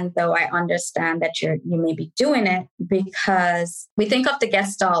other hand, though, I understand that you may be doing it because we think of the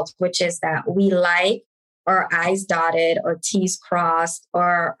Gestalt, which is that we like our I's dotted or T's crossed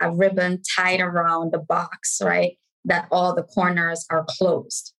or a ribbon tied around the box, right? That all the corners are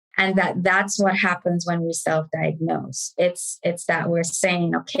closed. And that's what happens when we self-diagnose. It's that we're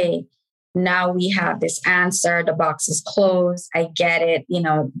saying, okay, now we have this answer. The box is closed. I get it.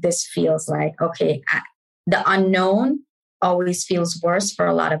 This feels like, okay, the unknown always feels worse for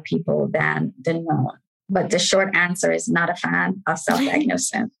a lot of people than the known. But the short answer is not a fan of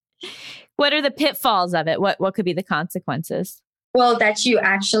self-diagnosing. What are the pitfalls of it? What could be the consequences? Well, that you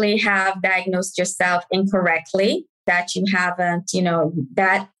actually have diagnosed yourself incorrectly, that you haven't,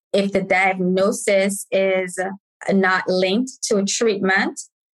 that if the diagnosis is not linked to a treatment,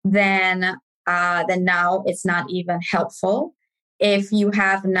 then now it's not even helpful. If you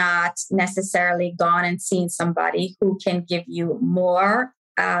have not necessarily gone and seen somebody who can give you more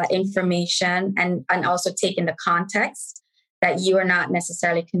information and also take in the context that you are not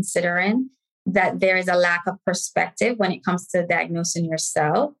necessarily considering, that there is a lack of perspective when it comes to diagnosing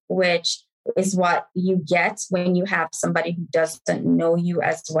yourself, which is what you get when you have somebody who doesn't know you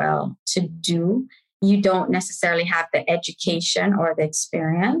as well to do. You don't necessarily have the education or the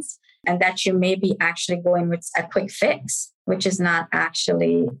experience, and that you may be actually going with a quick fix, which is not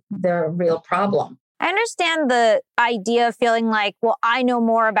actually the real problem. I understand the idea of feeling like, well, I know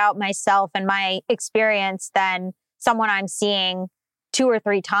more about myself and my experience than someone I'm seeing 2 or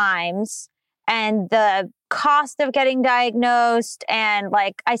 3 times. And the cost of getting diagnosed. And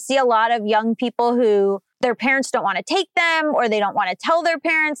I see a lot of young people who their parents don't want to take them or they don't want to tell their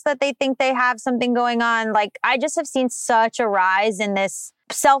parents that they think they have something going on. I just have seen such a rise in this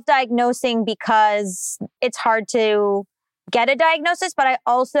self-diagnosing because it's hard to get a diagnosis. But I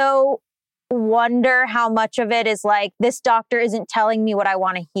also wonder how much of it is this doctor isn't telling me what I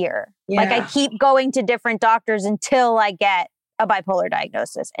want to hear. Yeah. I keep going to different doctors until I get a bipolar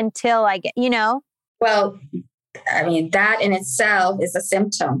diagnosis, until I get, Well, I mean, that in itself is a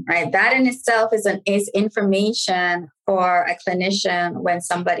symptom, right? That in itself is information for a clinician when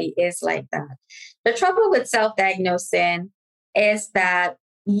somebody is like that. The trouble with self-diagnosing is that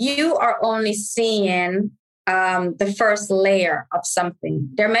you are only seeing the first layer of something.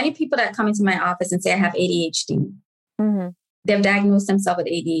 There are many people that come into my office and say, I have ADHD. Mm-hmm. They've diagnosed themselves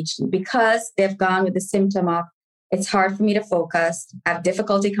with ADHD because they've gone with the symptom of, it's hard for me to focus, I have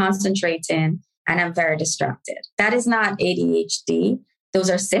difficulty concentrating, and I'm very distracted. That is not ADHD. Those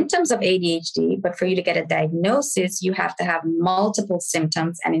are symptoms of ADHD, but for you to get a diagnosis, you have to have multiple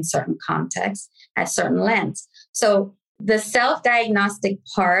symptoms and in certain contexts at certain lengths. So the self-diagnostic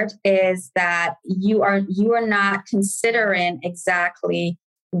part is that you are not considering exactly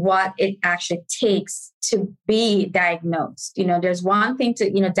what it actually takes to be diagnosed. There's one thing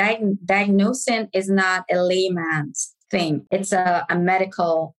to, diagnosing is not a layman's thing. It's a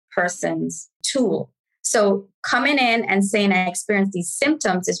medical person's tool. So coming in and saying I experience these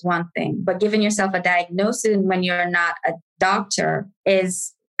symptoms is one thing, but giving yourself a diagnosis when you're not a doctor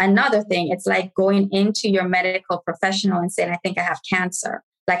is another thing. It's like going into your medical professional and saying, I think I have cancer.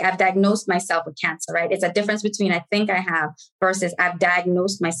 I've diagnosed myself with cancer, right? It's a difference between I think I have versus I've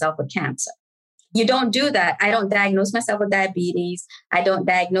diagnosed myself with cancer. You don't do that. I don't diagnose myself with diabetes. I don't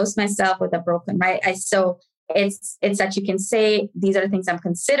diagnose myself with a broken, right? So it's that you can say, these are the things I'm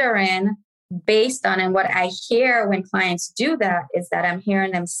considering based on, and what I hear when clients do that is that I'm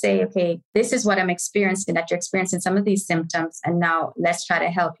hearing them say, okay, this is what I'm experiencing, that you're experiencing some of these symptoms. And now let's try to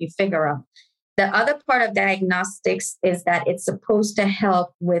help you figure out. The other part of diagnostics is that it's supposed to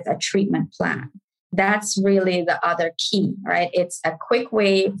help with a treatment plan. That's really the other key, right? It's a quick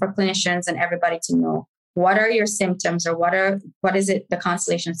way for clinicians and everybody to know what are your symptoms or what is it, the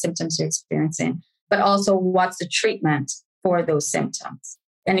constellation of symptoms you're experiencing, but also what's the treatment for those symptoms.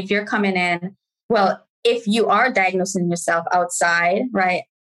 And if you're coming in, well, if you are diagnosing yourself outside, right,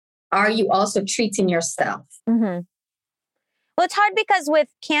 are you also treating yourself? Mm-hmm. Well, it's hard because with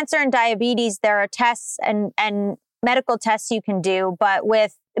cancer and diabetes, there are tests and medical tests you can do. But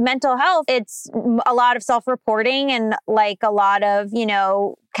with mental health, it's a lot of self-reporting and a lot of,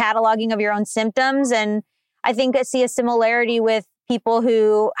 cataloging of your own symptoms. And I think I see a similarity with people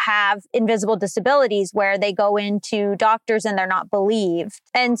who have invisible disabilities where they go into doctors and they're not believed.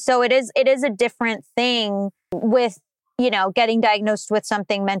 And so it is a different thing with, getting diagnosed with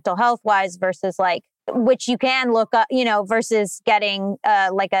something mental health wise versus like, which you can look up, versus getting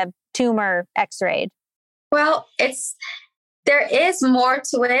like a tumor x-rayed. Well, there is more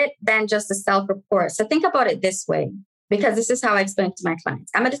to it than just a self-report. So think about it this way, because this is how I explain it to my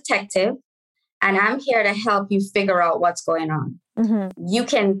clients. I'm a detective and I'm here to help you figure out what's going on. Mm-hmm. You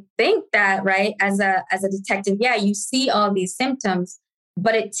can think that, right, as a detective, yeah, you see all these symptoms,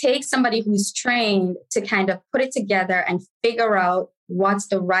 but it takes somebody who's trained to kind of put it together and figure out what's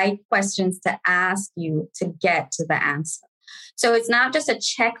the right questions to ask you to get to the answer. So it's not just a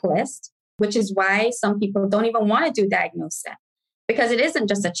checklist, which is why some people don't even want to do diagnosis, because it isn't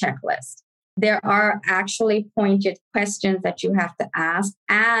just a checklist. There are actually pointed questions that you have to ask,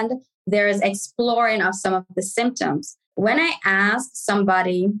 and there is exploring of some of the symptoms. When I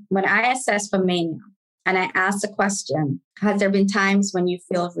assess for mania, and I ask the question, has there been times when you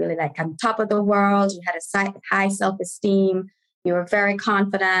feel really like on top of the world, you had a high self-esteem, you were very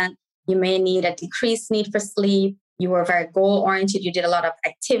confident, you may need a decreased need for sleep, you were very goal-oriented, you did a lot of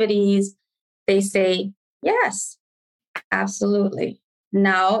activities? They say, yes, absolutely.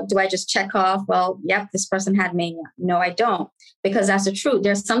 Now, do I just check off, well, yep, this person had mania? No, I don't, because that's the truth.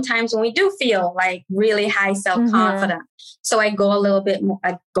 There's sometimes when we do feel like really high self-confidence. Mm-hmm. So I go a little bit more,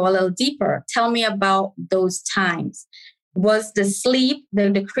 I go a little deeper. Tell me about those times. Was the sleep, the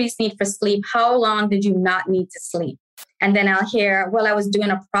decreased need for sleep, how long did you not need to sleep? And then I'll hear, well, I was doing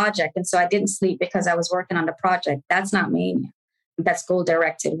a project, and so I didn't sleep because I was working on the project. That's not mania. That's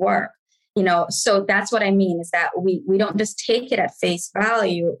goal-directed work. So that's what I mean, is that we don't just take it at face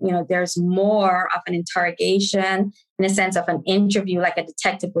value. There's more of an interrogation in a sense of an interview like a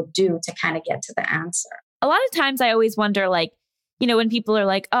detective would do to kind of get to the answer. A lot of times I always wonder, like, when people are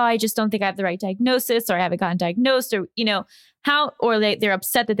like, oh, I just don't think I have the right diagnosis, or I haven't gotten diagnosed, or, they're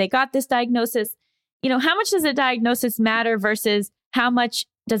upset that they got this diagnosis. How much does a diagnosis matter versus how much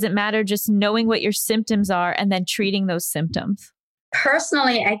does it matter just knowing what your symptoms are and then treating those symptoms?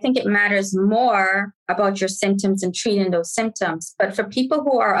 Personally, I think it matters more about your symptoms and treating those symptoms. But for people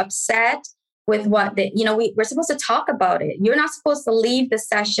who are upset with what we're supposed to talk about it. You're not supposed to leave the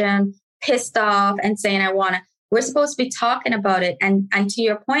session pissed off and saying, we're supposed to be talking about it. And to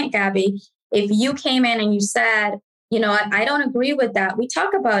your point, Gabby, if you came in and you said, I don't agree with that, we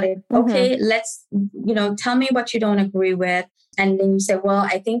talk about it. Mm-hmm. Okay, let's, tell me what you don't agree with. And then you say, well,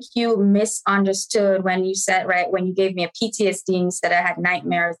 I think you misunderstood when you said, right, when you gave me a PTSD and said I had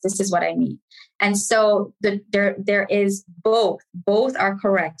nightmares, this is what I mean. And so there is both are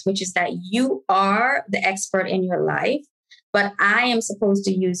correct, which is that you are the expert in your life, but I am supposed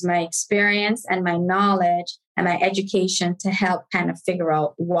to use my experience and my knowledge and my education to help kind of figure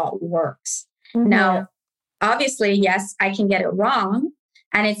out what works. Mm-hmm. Now, obviously, yes, I can get it wrong.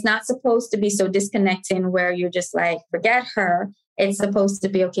 And it's not supposed to be so disconnecting where you're just like, forget her. It's supposed to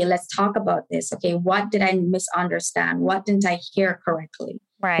be, okay, let's talk about this. Okay, what did I misunderstand? What didn't I hear correctly?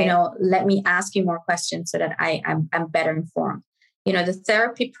 Right. Let me ask you more questions so that I'm better informed. The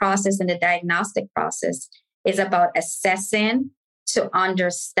therapy process and the diagnostic process is about assessing to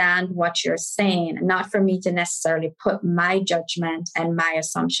understand what you're saying, not for me to necessarily put my judgment and my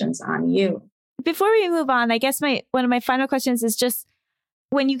assumptions on you. Before we move on, I guess one of my final questions is just,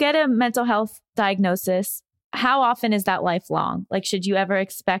 when you get a mental health diagnosis, how often is that lifelong? Like, should you ever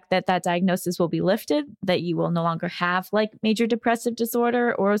expect that diagnosis will be lifted, that you will no longer have like major depressive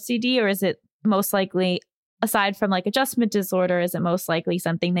disorder or OCD? Or is it most likely, aside from like adjustment disorder, is it most likely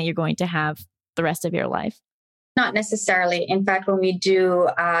something that you're going to have the rest of your life? Not necessarily. In fact, when we do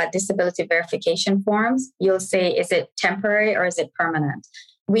disability verification forms, you'll say, is it temporary or is it permanent?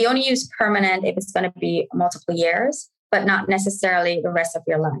 We only use permanent if it's going to be multiple years, but not necessarily the rest of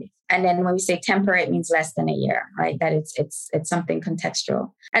your life. And then when we say temporary, it means less than a year, right? That it's something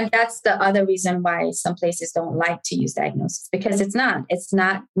contextual. And that's the other reason why some places don't like to use diagnosis, because it's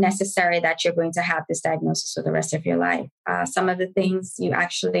not necessary that you're going to have this diagnosis for the rest of your life. Some of the things you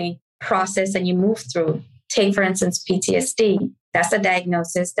actually process and you move through, take, for instance, PTSD. That's a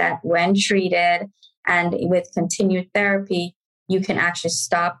diagnosis that when treated and with continued therapy, you can actually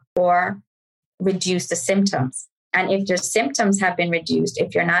stop or reduce the symptoms. And if your symptoms have been reduced,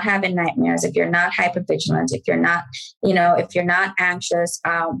 if you're not having nightmares, if you're not hypervigilant, if you're not anxious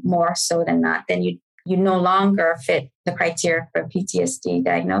more so than not, then you no longer fit the criteria for PTSD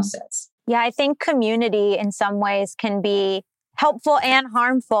diagnosis. Yeah, I think community in some ways can be helpful and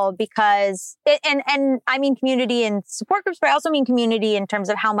harmful because and I mean community in support groups, but I also mean community in terms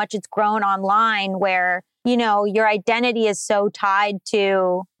of how much it's grown online, where your identity is so tied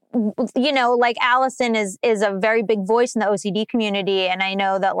to, like Allison is a very big voice in the OCD community. And I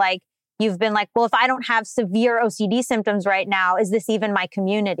know that like, you've been like, well, if I don't have severe OCD symptoms right now, is this even my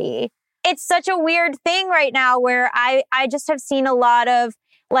community? It's such a weird thing right now where I just have seen a lot of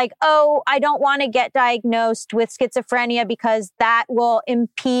like, oh, I don't want to get diagnosed with schizophrenia because that will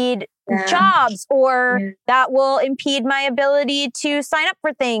impede jobs, or that will impede my ability to sign up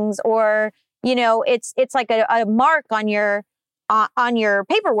for things, or, it's like a mark on your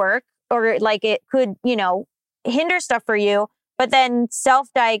paperwork, or like it could, hinder stuff for you. But then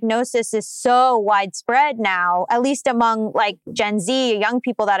self-diagnosis is so widespread now, at least among like Gen Z, young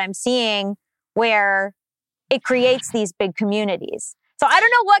people that I'm seeing, where it creates these big communities. So I don't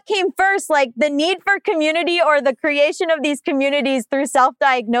know what came first, like the need for community or the creation of these communities through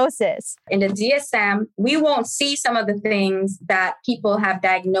self-diagnosis. In the DSM, we won't see some of the things that people have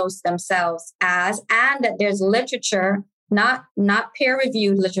diagnosed themselves as, and that there's literature, not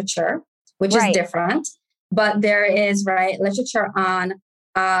peer-reviewed literature, which is different. But there is, literature on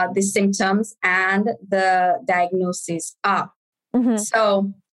the symptoms and the diagnoses of. Mm-hmm.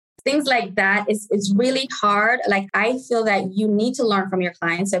 So things like that is really hard. Like, I feel that you need to learn from your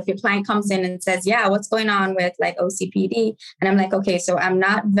client. So if your client comes in and says, yeah, what's going on with like OCPD? And I'm like, okay, so I'm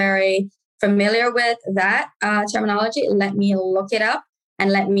not very familiar with that terminology. Let me look it up and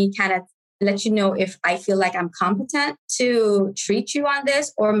let me kind of let you know if I feel like I'm competent to treat you on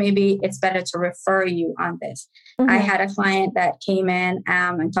this, or maybe it's better to refer you on this. Mm-hmm. I had a client that came in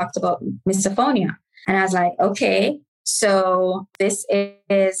and talked about misophonia. And I was like, okay, so this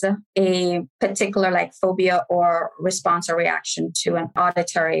is a particular like phobia or response or reaction to an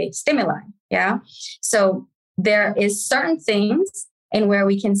auditory stimuli. Yeah. So there is certain things and where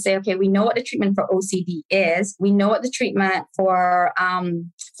we can say, okay, we know what the treatment for OCD is. We know what the treatment for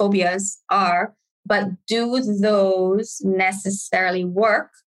phobias are, but do those necessarily work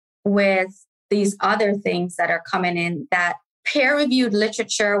with these other things that are coming in? That peer-reviewed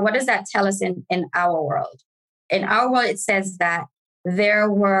literature, what does that tell us in our world? In our world, it says that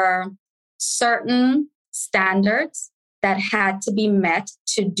there were certain standards that had to be met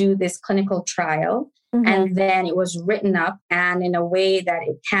to do this clinical trial. Mm-hmm. And then it was written up and in a way that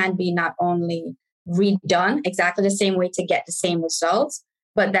it can be not only redone exactly the same way to get the same results,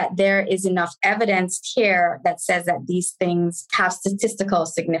 but that there is enough evidence here that says that these things have statistical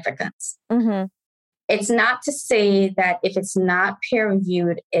significance. Mm-hmm. It's not to say that if it's not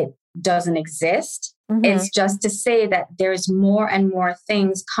peer-reviewed, it doesn't exist. Mm-hmm. It's just to say that there's more and more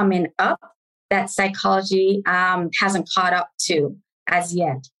things coming up that psychology hasn't caught up to as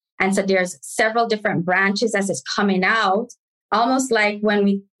yet. And so there's several different branches as it's coming out, almost like when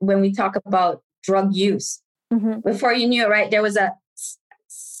we talk about drug use. Mm-hmm. Before you knew it, right, there was a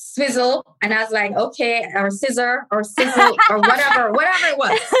swizzle, and I was like, okay, or scissor or sizzle or whatever it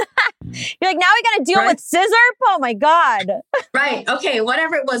was. You're like, now we got to deal with scissor? Oh my God. Right. Okay.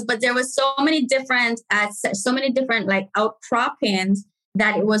 Whatever it was. But there was so many different like outcroppings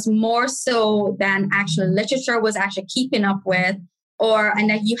that it was more so than actual literature was actually keeping up with, and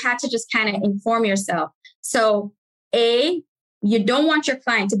that you had to just kind of inform yourself. So A, you don't want your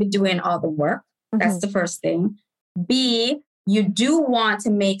client to be doing all the work. Mm-hmm. That's the first thing. B, you do want to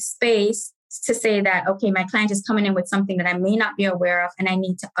make space to say that, okay, my client is coming in with something that I may not be aware of and I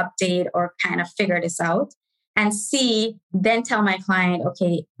need to update or kind of figure this out. And C, then tell my client,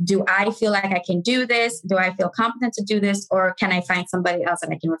 okay, do I feel like I can do this? Do I feel competent to do this? Or can I find somebody else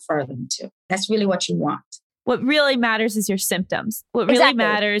that I can refer them to? That's really what you want. What really matters is your symptoms. What really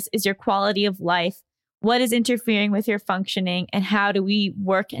matters is your quality of life. What is interfering with your functioning, and how do we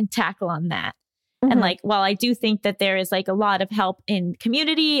work and tackle on that? Mm-hmm. And like, while I do think that there is like a lot of help in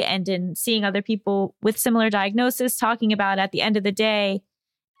community and in seeing other people with similar diagnosis, talking about at the end of the day,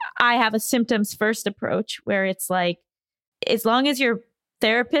 I have a symptoms first approach where it's like, as long as your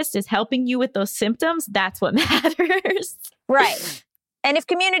therapist is helping you with those symptoms, that's what matters. Right. And if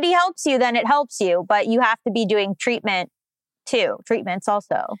community helps you, then it helps you, but you have to be doing treatments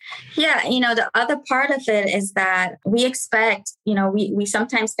also. Yeah. The other part of it is that we expect, we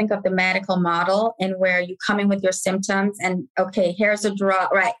sometimes think of the medical model and where you come in with your symptoms and, okay, here's a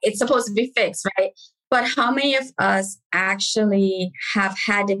drug, right? It's supposed to be fixed, right? But how many of us actually have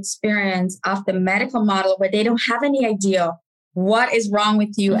had experience of the medical model where they don't have any idea what is wrong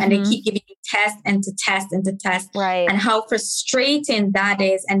with you, mm-hmm. and they keep giving you test and to test and to test, right? And how frustrating that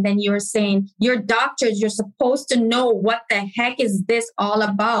is. And then you're saying, you're doctors, you're supposed to know what the heck is this all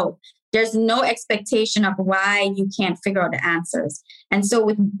about. There's no expectation of why you can't figure out the answers. And so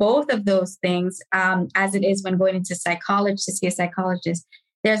with both of those things, as it is when going into psychology to see a psychologist,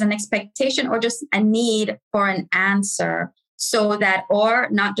 there's an expectation or just a need for an answer, so that, or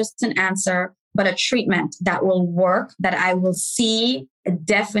not just an answer, but a treatment that will work, that I will see a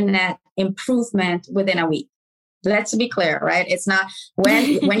definite improvement within a week. Let's be clear, right? It's not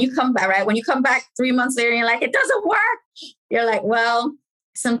when you come back, right? When you come back 3 months later and you're like, it doesn't work. You're like, well,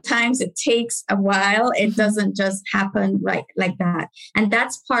 sometimes it takes a while. It doesn't just happen right like that. And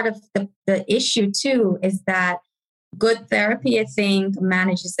that's part of the issue too, is that good therapy, I think,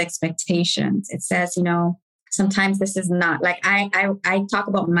 manages expectations. It says, sometimes this is not like, I talk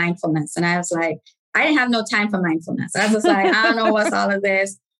about mindfulness, and I was like, I didn't have no time for mindfulness. I was like, I don't know what's all of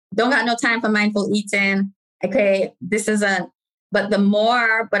this. Don't got no time for mindful eating. Okay, this isn't, but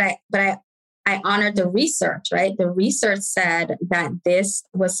I honored the research, right? The research said that this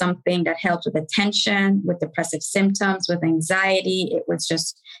was something that helped with attention, with depressive symptoms, with anxiety. It was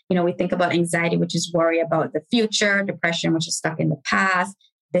just, we think about anxiety, which is worry about the future, depression, which is stuck in the past.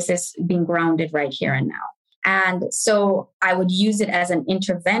 This is being grounded right here and now. And so I would use it as an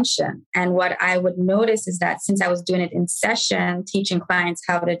intervention. And what I would notice is that since I was doing it in session, teaching clients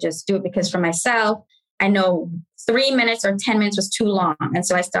how to just do it, because for myself, I know 3 minutes or 10 minutes was too long. And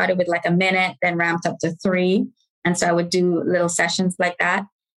so I started with like a minute, then ramped up to 3. And so I would do little sessions like that.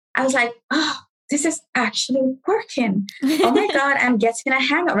 I was like, oh, this is actually working. Oh my God, I'm getting a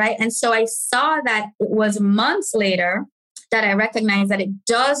hang of it, right? And so I saw that it was months later that I recognized that it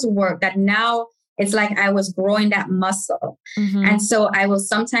does work, that now it's like I was growing that muscle. Mm-hmm. And so I will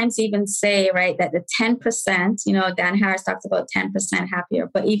sometimes even say, right, that the 10%, Dan Harris talks about 10% happier,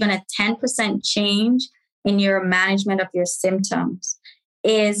 but even a 10% change in your management of your symptoms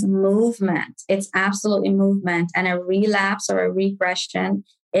is movement. It's absolutely movement. And a relapse or a regression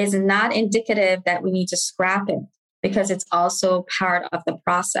is not indicative that we need to scrap it, because it's also part of the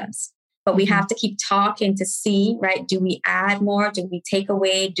process. But we have to keep talking to see, right? Do we add more? Do we take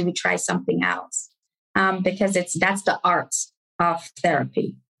away? Do we try something else? Because that's the art of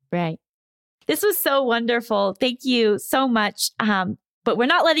therapy. Right. This was so wonderful. Thank you so much. But we're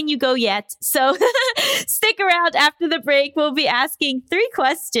not letting you go yet. So stick around after the break. We'll be asking 3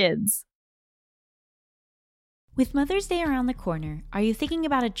 questions. With Mother's Day around the corner, are you thinking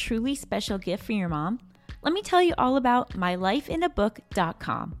about a truly special gift for your mom? Let me tell you all about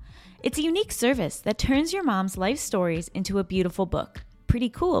mylifeinabook.com. It's a unique service that turns your mom's life stories into a beautiful book. Pretty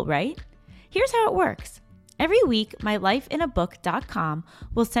cool, right? Here's how it works. Every week, mylifeinabook.com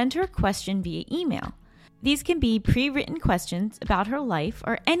will send her a question via email. These can be pre-written questions about her life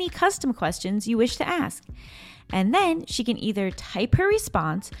or any custom questions you wish to ask. And then she can either type her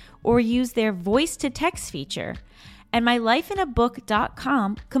response or use their voice-to-text feature. And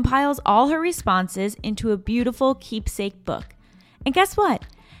mylifeinabook.com compiles all her responses into a beautiful keepsake book. And guess what?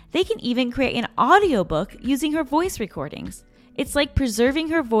 They can even create an audiobook using her voice recordings. It's like preserving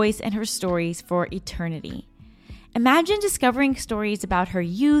her voice and her stories for eternity. Imagine discovering stories about her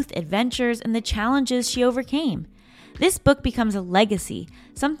youth, adventures, and the challenges she overcame. This book becomes a legacy,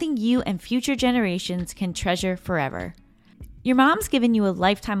 something you and future generations can treasure forever. Your mom's given you a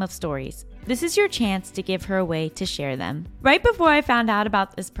lifetime of stories. This is your chance to give her a way to share them. Right before I found out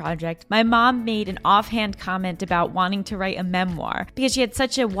about this project, my mom made an offhand comment about wanting to write a memoir because she had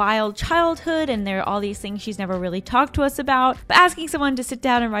such a wild childhood and there are all these things she's never really talked to us about. But asking someone to sit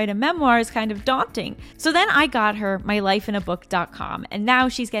down and write a memoir is kind of daunting. So then I got her mylifeinabook.com, and now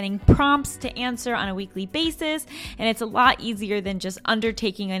she's getting prompts to answer on a weekly basis, and it's a lot easier than just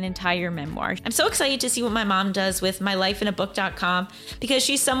undertaking an entire memoir. I'm so excited to see what my mom does with mylifeinabook.com because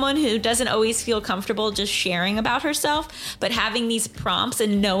she's someone who doesn't always feel comfortable just sharing about herself, but having these prompts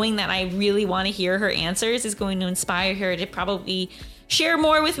and knowing that I really want to hear her answers is going to inspire her to probably share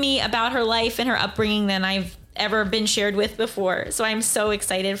more with me about her life and her upbringing than I've ever been shared with before. So I'm so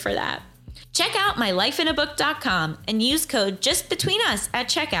excited for that. Check out mylifeinabook.com and use code JustBetweenUs at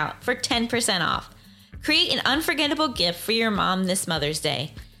checkout for 10% off. Create an unforgettable gift for your mom this Mother's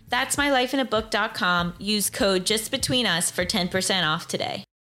Day. That's mylifeinabook.com. Use code JustBetweenUs for 10% off today.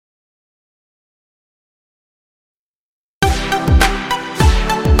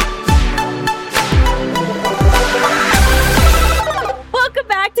 Welcome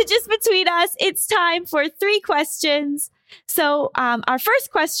back to Just Between Us. It's time for 3 questions. So our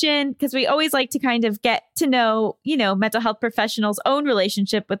first question, because we always like to kind of get to know, mental health professionals' own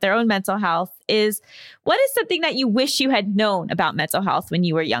relationship with their own mental health, is what is something that you wish you had known about mental health when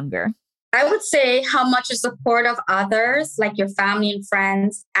you were younger? I would say how much the support of others, like your family and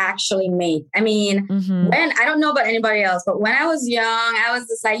friends, actually make. I mean, when I don't know about anybody else, but when I was young, I was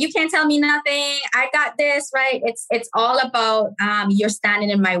just like, you can't tell me nothing. I got this, right? It's all about you're standing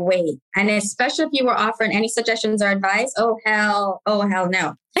in my way. And especially if you were offering any suggestions or advice, oh hell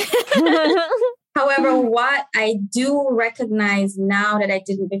no. However, what I do recognize now that I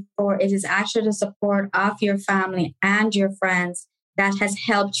didn't before is actually the support of your family and your friends that has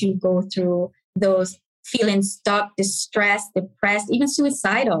helped you go through those feeling stuck, distressed, depressed, even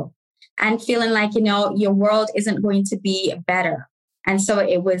suicidal, and feeling like, your world isn't going to be better. And so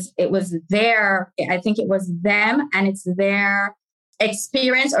it was their, I think it was them, and it's their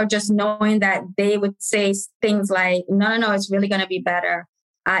experience, or just knowing that they would say things like, no, it's really going to be better.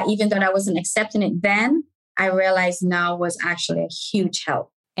 Even though I wasn't accepting it then, I realized now was actually a huge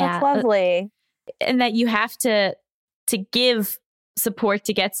help. That's lovely. And that you have to give support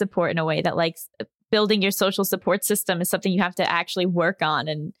to get support in a way that, like, building your social support system is something you have to actually work on,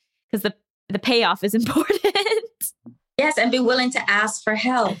 and because the payoff is important. Yes, and be willing to ask for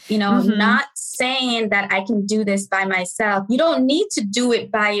help, not saying that I can do this by myself. You don't need to do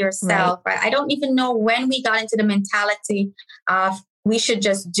it by yourself, right? I don't even know when we got into the mentality of we should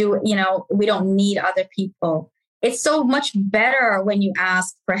just do it, we don't need other people. It's so much better when you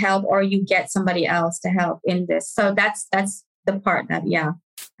ask for help or you get somebody else to help in this. So that's the part that,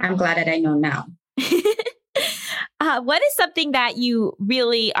 I'm glad that I know now. What is something that you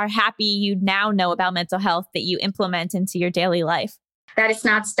really are happy you now know about mental health that you implement into your daily life? That it's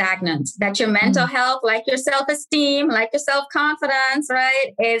not stagnant, that your mental health, like your self-esteem, like your self-confidence,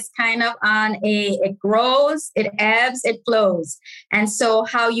 right, is kind of it grows, it ebbs, it flows. And so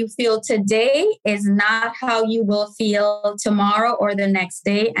how you feel today is not how you will feel tomorrow or the next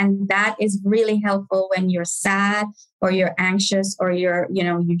day. And that is really helpful when you're sad or you're anxious or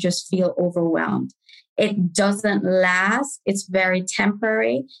you just feel overwhelmed. It doesn't last. It's very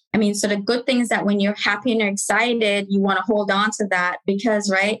temporary. I mean, so the good thing is that when you're happy and you're excited, you want to hold on to that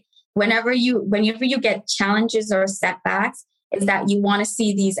because, right, whenever you get challenges or setbacks, is that you want to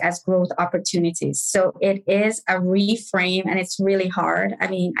see these as growth opportunities. So it is a reframe, and it's really hard. I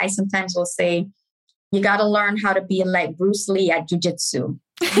mean, I sometimes will say, you got to learn how to be like Bruce Lee at jiu-jitsu.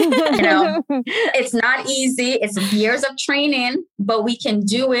 It's not easy. It's years of training, but we can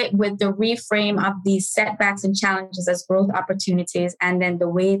do it with the reframe of these setbacks and challenges as growth opportunities. And then the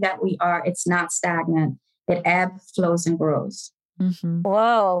way that we are, it's not stagnant. It ebbs, flows, and grows.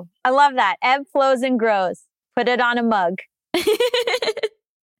 Whoa. I love that. Ebb, flows, and grows. Put it on a mug. And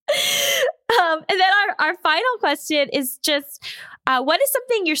then our final question is just, what is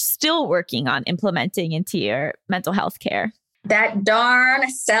something you're still working on implementing into your mental health care? That darn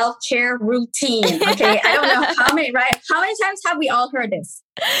self-care routine. Okay. I don't know how many times have we all heard this?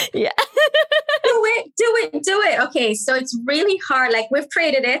 Yeah. Do it. Okay. So it's really hard. Like, we've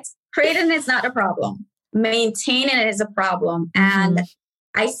created it. Creating it is not a problem. Maintaining it is a problem. And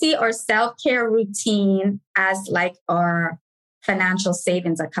I see our self-care routine as like our financial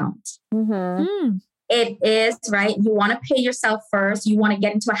savings account. It is, right? You want to pay yourself first. You want to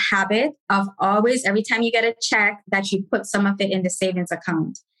get into a habit of always, every time you get a check, that you put some of it in the savings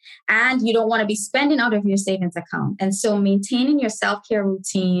account. And you don't want to be spending out of your savings account. And so maintaining your self-care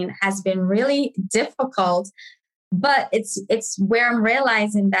routine has been really difficult. But it's where I'm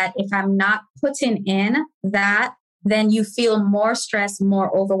realizing that if I'm not putting in that, then you feel more stressed,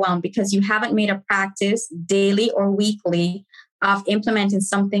 more overwhelmed, because you haven't made a practice daily or weekly of implementing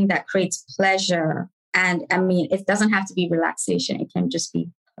something that creates pleasure. And I mean, it doesn't have to be relaxation. It can just be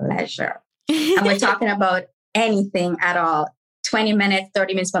pleasure. And we're talking about anything at all, 20 minutes,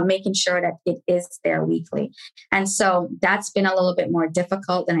 30 minutes, but making sure that it is there weekly. And so that's been a little bit more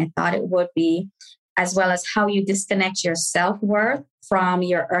difficult than I thought it would be, as well as how you disconnect your self-worth from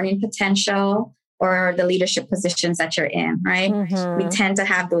your earning potential or the leadership positions that you're in, right? We tend to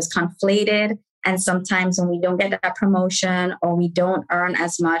have those conflated. And sometimes when we don't get that promotion or we don't earn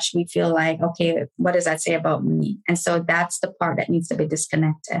as much, we feel like, okay, what does that say about me? And so that's the part that needs to be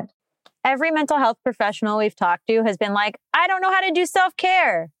disconnected. Every mental health professional we've talked to has been like, I don't know how to do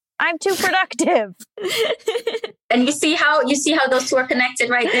self-care. I'm too productive. And you see how those two are connected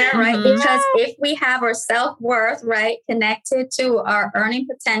right there, right? Because if we have our self-worth, right, connected to our earning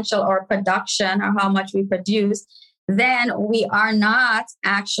potential or production or how much we produce, then we are not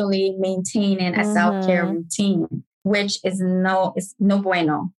actually maintaining a self-care routine, which is no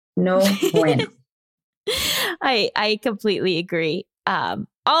bueno. I completely agree. All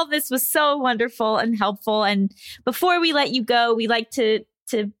of this was so wonderful and helpful. And before we let you go, we like to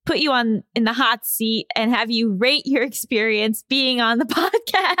to put you in the hot seat and have you rate your experience being on the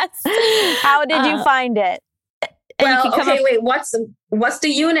podcast. How did you find it? Well, okay, wait. What's the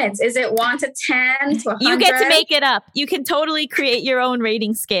units? Is it 1 to 10 to 100? You get to make it up. You can totally create your own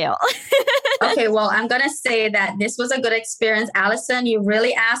rating scale. Okay, well, I'm going to say that this was a good experience. Allison, you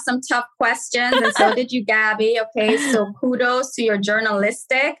really asked some tough questions, and so did you, Gabby. Okay, so kudos to your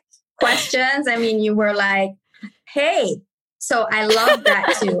journalistic questions. I mean, you were like, hey. So I love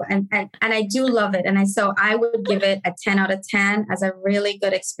that too. And I do love it. And so I would give it a 10 out of 10 as a really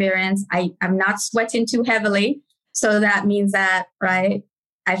good experience. I'm not sweating too heavily. So that means that, right,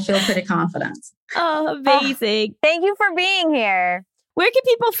 I feel pretty confident. Oh, amazing. Thank you for being here. Where can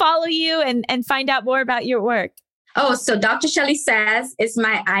people follow you and find out more about your work? Oh, so Dr. Shelly Says is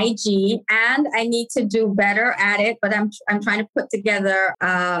my IG, and I need to do better at it, but I'm trying to put together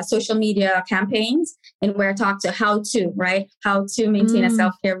social media campaigns and where I talk to how to maintain a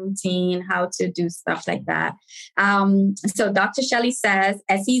self-care routine, how to do stuff like that. So Dr. Shelly Says,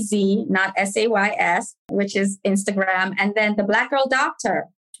 SEZ, not SAYS, which is Instagram, and then The Black Girl Doctor,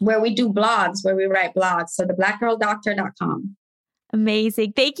 where we do blogs, where we write blogs. So theblackgirldoctor.com.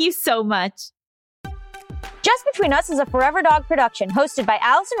 Amazing. Thank you so much. Just Between Us is a Forever Dog production hosted by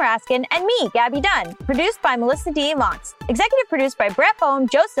Allison Raskin and me, Gabby Dunn. Produced by Melissa D. Montz. Executive produced by Brett Boehm,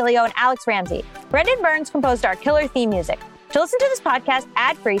 Joe Cilio, and Alex Ramsey. Brendan Burns composed our killer theme music. To listen to this podcast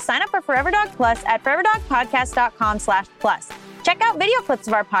ad-free, sign up for Forever Dog Plus at foreverdogpodcast.com/plus. Check out video clips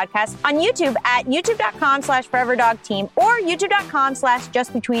of our podcast on YouTube at youtube.com/foreverdogteam or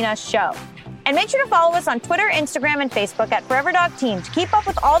youtube.com/justbetweenusshow. And make sure to follow us on Twitter, Instagram, and Facebook at Forever Dog Team to keep up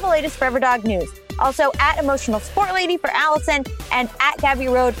with all the latest Forever Dog news. Also at Emotional Sport Lady for Allison and at Gabby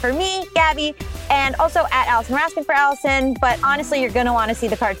Road for me, Gabby, and also at Allison Raskin for Allison. But honestly, you're going to want to see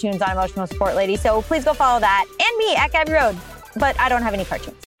the cartoons on Emotional Sport Lady. So please go follow that. And me at Gabby Road. But I don't have any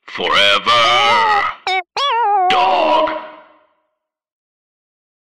cartoons. Forever.